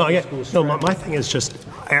Tewksbury Public Schools. No, my thing is just,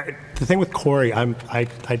 the thing with Corey, I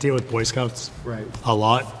deal with Boy Scouts a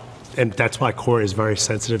lot, and that's why Corey is very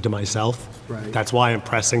sensitive to myself. Right. That's why I'm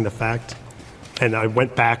pressing the fact. And I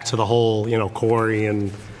went back to the whole, Corey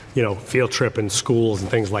and, field trip and schools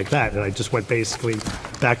and things like that. And I just went basically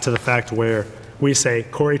back to the fact where we say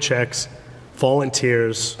Corey checks,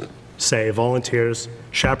 volunteers,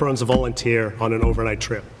 chaperones a volunteer on an overnight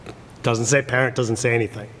trip. Doesn't say parent, doesn't say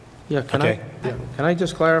anything. Yeah, can I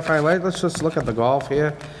just clarify? Let's just look at the golf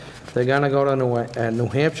here. They're going to go to New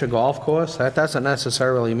Hampshire golf course. That doesn't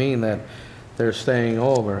necessarily mean that they're staying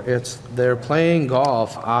over. They're playing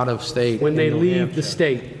golf out of state. When they leave the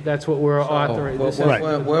state, that's what we're authorizing.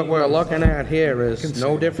 What we're looking at here is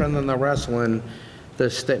no different than the wrestling.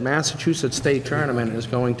 The Massachusetts State Tournament is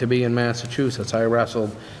going to be in Massachusetts. I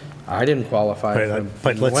wrestled. I didn't qualify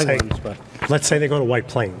for New England, but let's say they go to White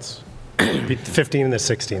Plains, 15 and the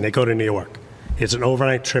 16. They go to New York. It's an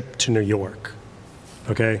overnight trip to New York.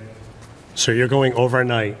 Okay? So you're going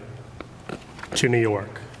overnight to New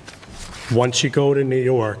York. Once you go to New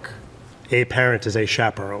York, a parent is a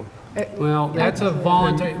chaperone. Well, that's a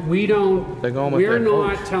voluntary, we're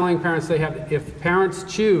not telling parents they have, if parents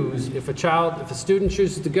choose, if a student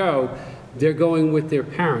chooses to go, they're going with their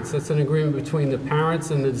parents. That's an agreement between the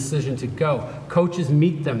parents and the decision to go. Coaches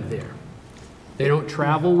meet them there. They don't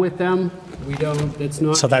travel with them.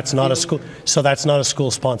 So that's not a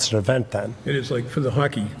school-sponsored event then? It is like for the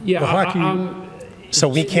hockey. Yeah, The hockey. So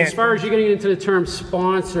we can't... As far as you're getting into the term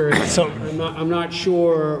sponsored, I'm not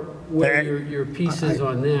sure what your piece is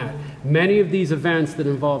on that. Many of these events that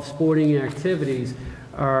involve sporting activities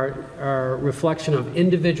are a reflection of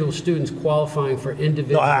individual students qualifying for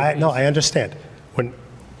individual No, I understand.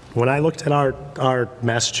 When I looked at our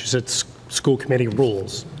Massachusetts school committee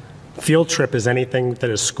rules, field trip is anything that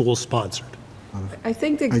is school-sponsored. I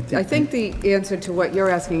think the answer to what you're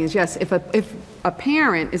asking is yes. If a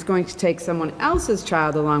parent is going to take someone else's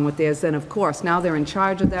child along with theirs, then of course, now they're in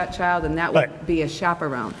charge of that child, and that would be a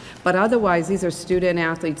chaperone. But otherwise, these are student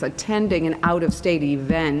athletes attending an out-of-state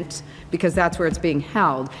event because that's where it's being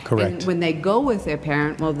held. Correct. And when they go with their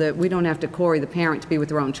parent, well, we don't have to query the parent to be with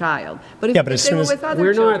their own child. But Yeah, but if as they soon were as- with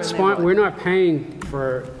other children, We're not paying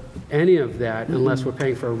for any of that unless we're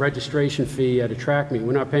paying for a registration fee at a track meet.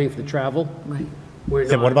 We're not paying for the travel. Right. We're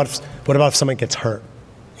Yeah, not. what about if someone gets hurt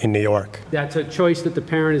in New York? That's a choice that the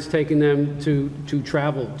parent is taking them to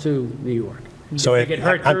travel to New York. So If they get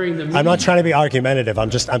hurt during the I'm not trying to be argumentative. I'm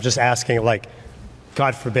just asking, like,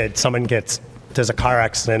 God forbid, there's a car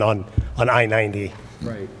accident on I-90.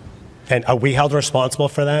 Right. And are we held responsible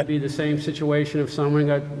for that? It'd be the same situation if someone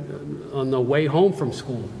got on the way home from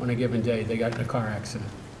school on a given day, they got in a car accident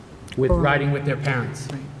riding with their parents.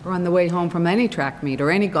 or on the way home from any track meet or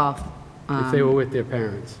any golf. If they were with their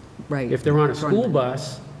parents. Right. If they're on a school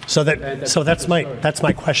bus. So that's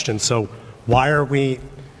my question. So why are we?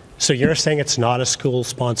 So you're saying it's not a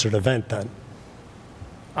school-sponsored event then?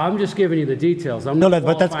 I'm just giving you the details. I'm not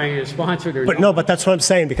qualifying it as sponsored or not. No, but that's what I'm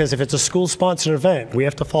saying, because if it's a school-sponsored event, we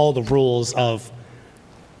have to follow the rules of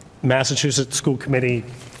Massachusetts School Committee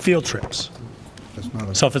field trips.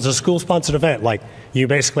 So if it's a school-sponsored event, like, you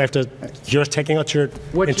basically have to, you're taking out your...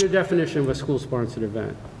 What's your definition of a school-sponsored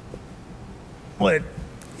event? Well,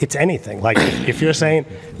 it's anything. Like, if you're saying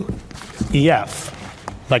EF,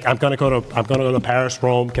 like, I'm going to go to Paris,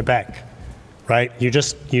 Rome, Quebec, right? You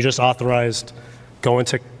just authorized going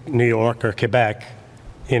to New York or Quebec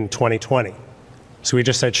in 2020. So we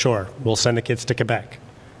just said, sure, we'll send the kids to Quebec,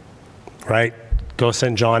 right? Go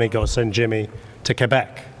send Johnny, go send Jimmy to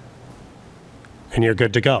Quebec, and you're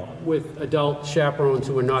good to go. With adult chaperones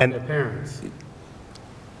who are not And- their parents.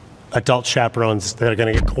 Adult chaperones that are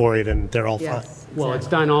going to get quarried, and they're all fine. Yes. Well, it's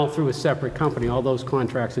done all through a separate company. All those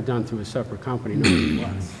contracts are done through a separate company, not through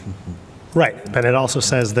us. Right, but it also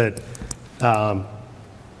says that,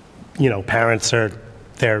 parents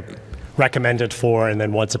they're recommended for, and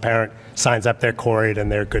then once a parent signs up, they're quarried and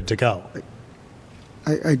they're good to go.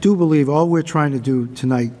 I do believe all we're trying to do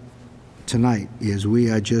tonight is we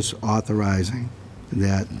are just authorizing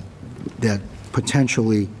that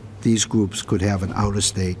potentially these groups could have an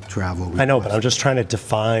out-of-state travel request. I know, but I'm just trying to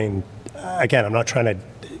define, again, I'm not trying to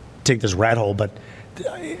dig this rat hole, but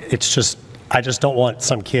it's just, I just don't want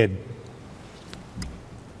some kid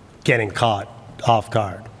getting caught off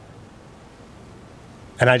guard.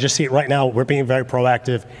 And I just see it right now, we're being very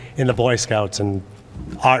proactive in the Boy Scouts, and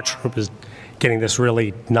our troop is getting this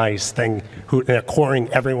really nice thing, they're quarrying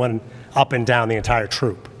everyone up and down the entire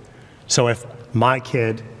troop. So if my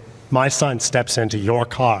son steps into your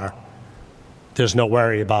car, there's no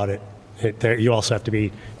worry about it. You also have to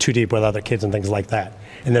be too deep with other kids and things like that.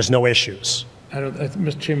 And there's no issues.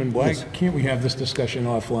 Mr. Chairman, why can't we have this discussion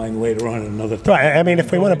offline later on another time? Right, I mean, if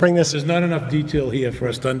we want to bring this... There's not enough detail here for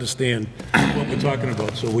us to understand what we're talking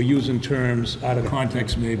about, so we're using terms out of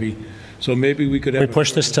context maybe. So maybe we could have... We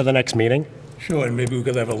push this to the next meeting? Sure, and maybe we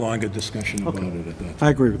could have a longer discussion about it at that time.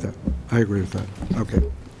 I agree with that. Okay.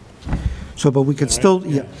 So, but we could still,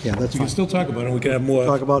 that's We fine. can still talk about it, and we can have more...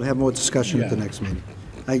 Have more discussion at the Yeah. next meeting.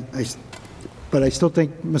 But I still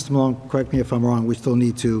think, Mr. Malone, correct me if I'm wrong, we still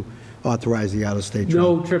need to authorize the out-of-state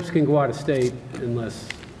travel. No trips can go out of state unless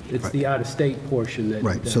it's the out-of-state portion that...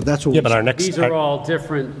 Right, so that's what we... Yeah, but our next... These are all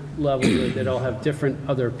different levels that all have different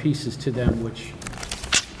other pieces to them, which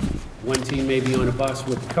one team may be on a bus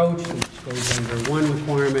with a coach, which goes under one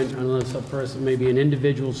requirement, unless a person may be an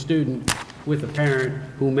individual student with a parent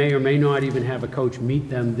who may or may not even have a coach meet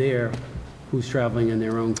them there, who's traveling in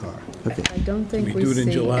their own car. I don't think we we do it in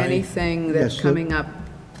see July? anything that's Yes, so- coming up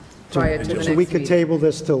prior to the next So we could meeting. table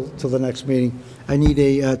this till the next meeting. I need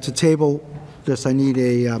to table this, I need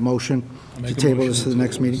a motion to table this to the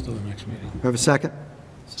next meeting. Till the next meeting. Do I have a second?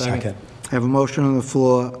 Second. I have a motion on the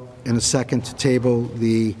floor and a second to table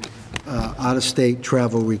the out-of-state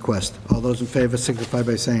travel request. All those in favor signify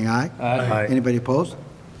by saying aye. Aye. Anybody opposed?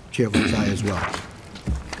 Chair votes aye as well.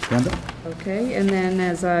 Brenda? Okay, and then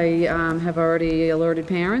as I have already alerted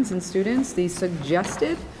parents and students, the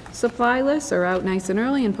suggested supply lists are out nice and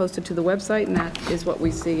early and posted to the website, and that is what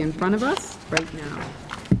we see in front of us right now.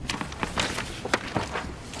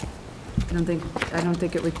 I don't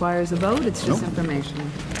think it requires a vote, it's just information.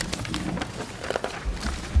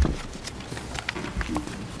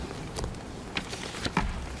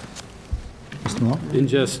 Mr. Malone? And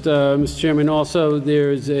just, Mr. Chairman, also,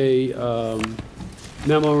 there's a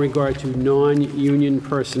memo in regard to non-union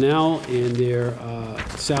personnel and their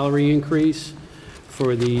salary increase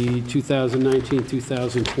for the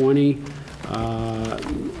 2019-2020.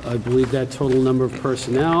 I believe that total number of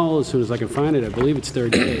personnel, as soon as I can find it, I believe it's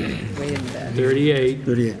 38. Way in there. 38.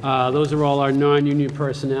 38. Those are all our non-union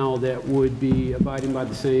personnel that would be abiding by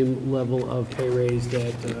the same level of pay raise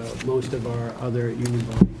that most of our other union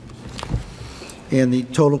bodies. And the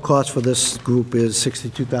total cost for this group is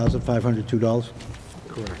 $62,502?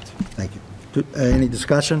 Correct. Thank you. Any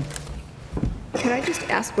discussion? Can I just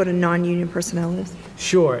ask what a non-union personnel is?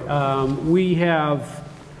 Sure. We have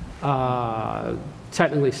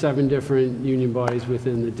technically 7 different union bodies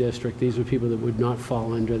within the district. These are people that would not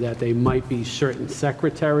fall under that. They might be certain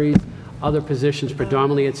secretaries, other positions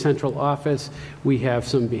predominantly at central office. We have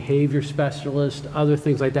some behavior specialists, other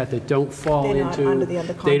things like that that don't fall They're not into... under the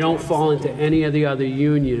other They don't contracts. fall into any of the other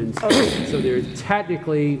unions. Okay. So they're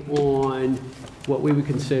technically on what we would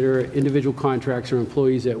consider individual contracts or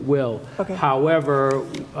employees at will. Okay. However,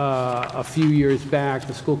 a few years back,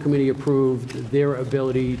 the school committee approved their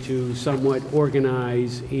ability to somewhat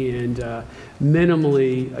organize and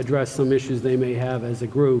minimally address some issues they may have as a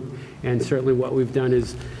group. And certainly what we've done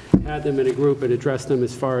is had them in a group and address them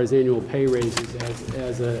as far as annual pay raises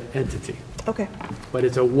as an entity. Okay. But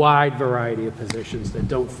it's a wide variety of positions that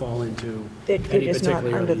don't fall into It any is not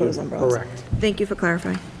particular under those union. umbrellas. Correct. Thank you for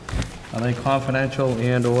clarifying. Are they confidential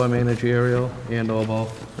and/or managerial and/or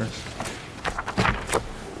both, Chris?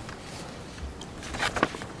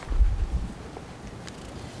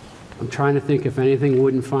 I'm trying to think if anything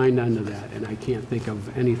wouldn't find under that, and I can't think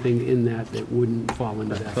of anything in that that wouldn't fall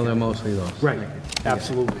into that. So they're mostly those? Right,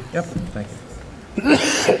 absolutely. Yep, thank you.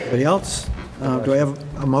 Anybody else? Do I have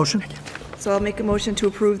a motion? So I'll make a motion to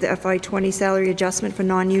approve the FY20 salary adjustment for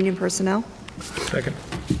non-union personnel. Second.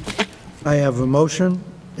 I have a motion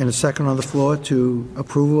and a second on the floor to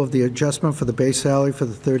approval of the adjustment for the base salary for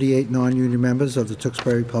the 38 non-union members of the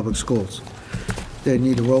Tewksbury Public Schools. They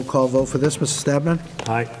need a roll call vote for this. Mrs. Stabman?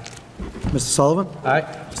 Aye. Mr. Sullivan? Aye.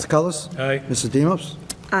 Mr. Cullis? Aye. Mrs. Demos?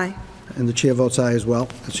 Aye. And the chair votes aye as well.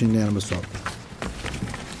 It's a unanimous vote.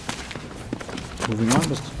 Moving on,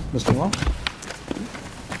 Mr. Long?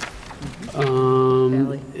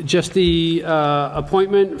 Just the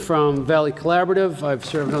appointment from Valley Collaborative. I've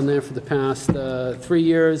served on there for the past 3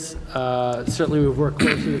 years. Certainly, we've worked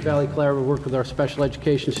closely with Valley Collaborative, worked with our special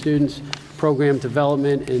education students, program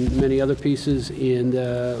development, and many other pieces, and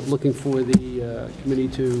looking for the committee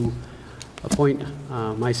to appoint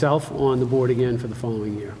myself on the board again for the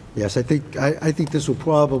following year. Yes, I think this will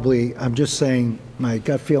probably, I'm just saying, my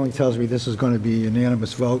gut feeling tells me this is going to be a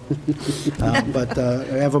unanimous vote. But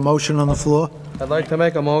I have a motion on the floor. I'd like to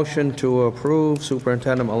make a motion to approve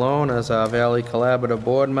Superintendent Malone as our Valley Collaborative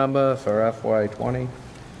Board member for FY20.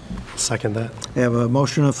 Second that. I have a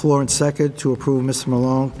motion on the floor and second to approve Mr.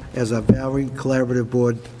 Malone as a Valley Collaborative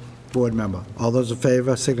Board member. All those in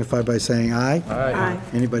favor signify by saying aye. Aye.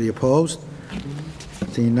 Anybody opposed?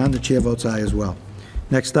 Seeing none, the chair votes aye as well.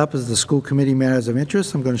 Next up is the school committee matters of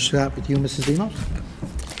interest. I'm going to start with you, Mrs. Demos.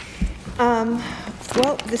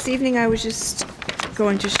 Well, this evening I was just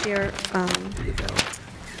going to share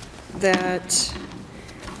that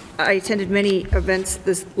I attended many events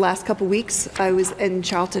this last couple weeks. I was in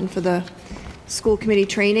Charlton for the school committee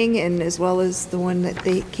training, and as well as the one that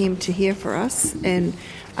they came to hear for us, and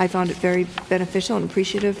I found it very beneficial and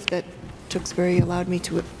appreciative that Tewksbury allowed me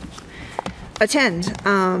to attend.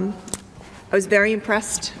 I was very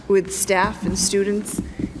impressed with staff and students,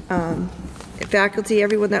 faculty,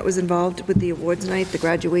 everyone that was involved with the awards night, the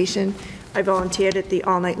graduation. I volunteered at the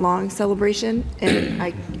all-night-long celebration, and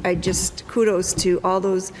I just kudos to all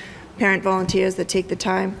those parent volunteers that take the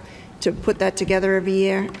time to put that together every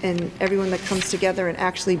year, and everyone that comes together and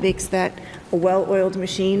actually makes that a well-oiled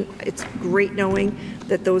machine. It's great knowing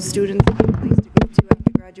that those students have a place to go to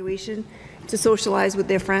after graduation to socialize with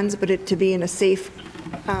their friends, but to be in a safe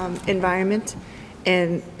environment,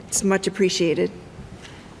 and it's much appreciated.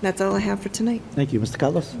 That's all I have for tonight. Thank you. Mr.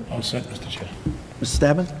 Cutlass? All set, Mr. Chair. Mr.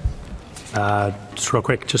 Stabman? Just real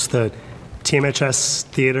quick, just the TMHS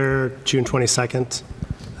Theater, June 22nd,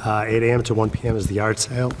 8 a.m. to 1 p.m. is the yard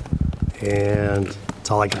sale, and that's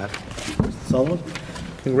all I got. Sullivan?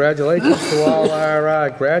 Congratulations to all our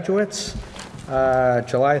graduates.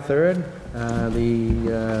 July 3rd,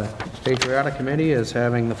 the Patriotic Committee is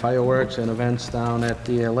having the fireworks and events down at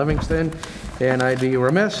the Livingston, and I'd be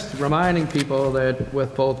remiss reminding people that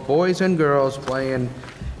with both boys and girls playing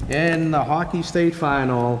in the hockey state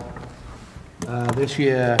final this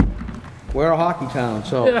year, we're a hockey town,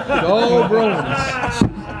 so go Bruins.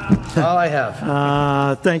 That's all I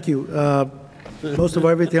have. Thank you. Most of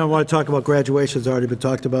everything I want to talk about graduation has already been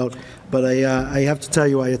talked about, but I have to tell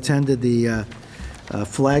you, I attended the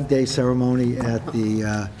Flag Day ceremony at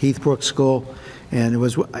the Heathbrook School, and it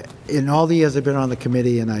was, in all the years I've been on the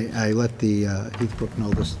committee, and I let the Heathbrook know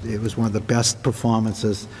this, it was one of the best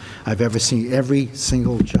performances I've ever seen. Every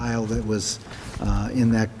single child that was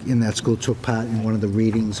in that school took part in one of the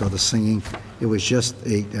readings or the singing. It was just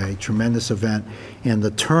a tremendous event, and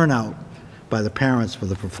the turnout by the parents for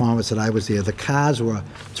the performance that I was there. The cars were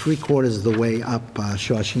 3/4 of the way up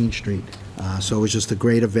Shawsheen Street, so it was just a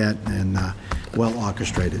great event and well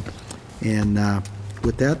orchestrated. And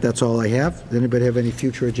with that, that's all I have. Does anybody have any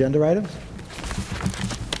future agenda items?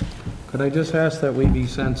 Could I just ask that we be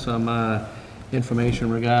sent some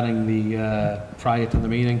information regarding the, prior to the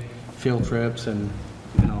meeting, field trips and,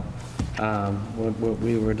 you know, what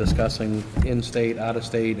we were discussing in-state,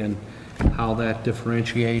 out-of-state, and how that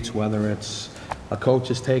differentiates, whether it's a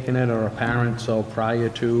coach is taking it or a parent. So prior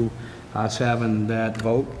to us having that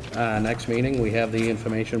vote next meeting, we have the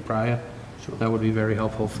information prior. That would be very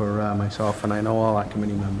helpful for myself, and I know all our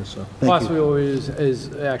committee members. So. Plus, we always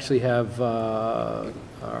actually have our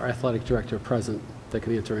athletic director present that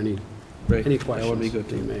can answer any questions that would be good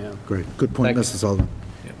that you may have. Great. Good point, Mrs. Sullivan.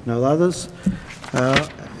 Now, others,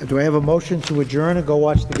 do I have a motion to adjourn and go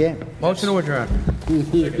watch the game? Motion to adjourn.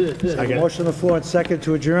 Second. Motion on the floor and second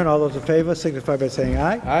to adjourn. All those in favor signify by saying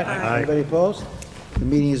aye. Aye. Anybody opposed? The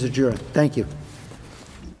meeting is adjourned. Thank you.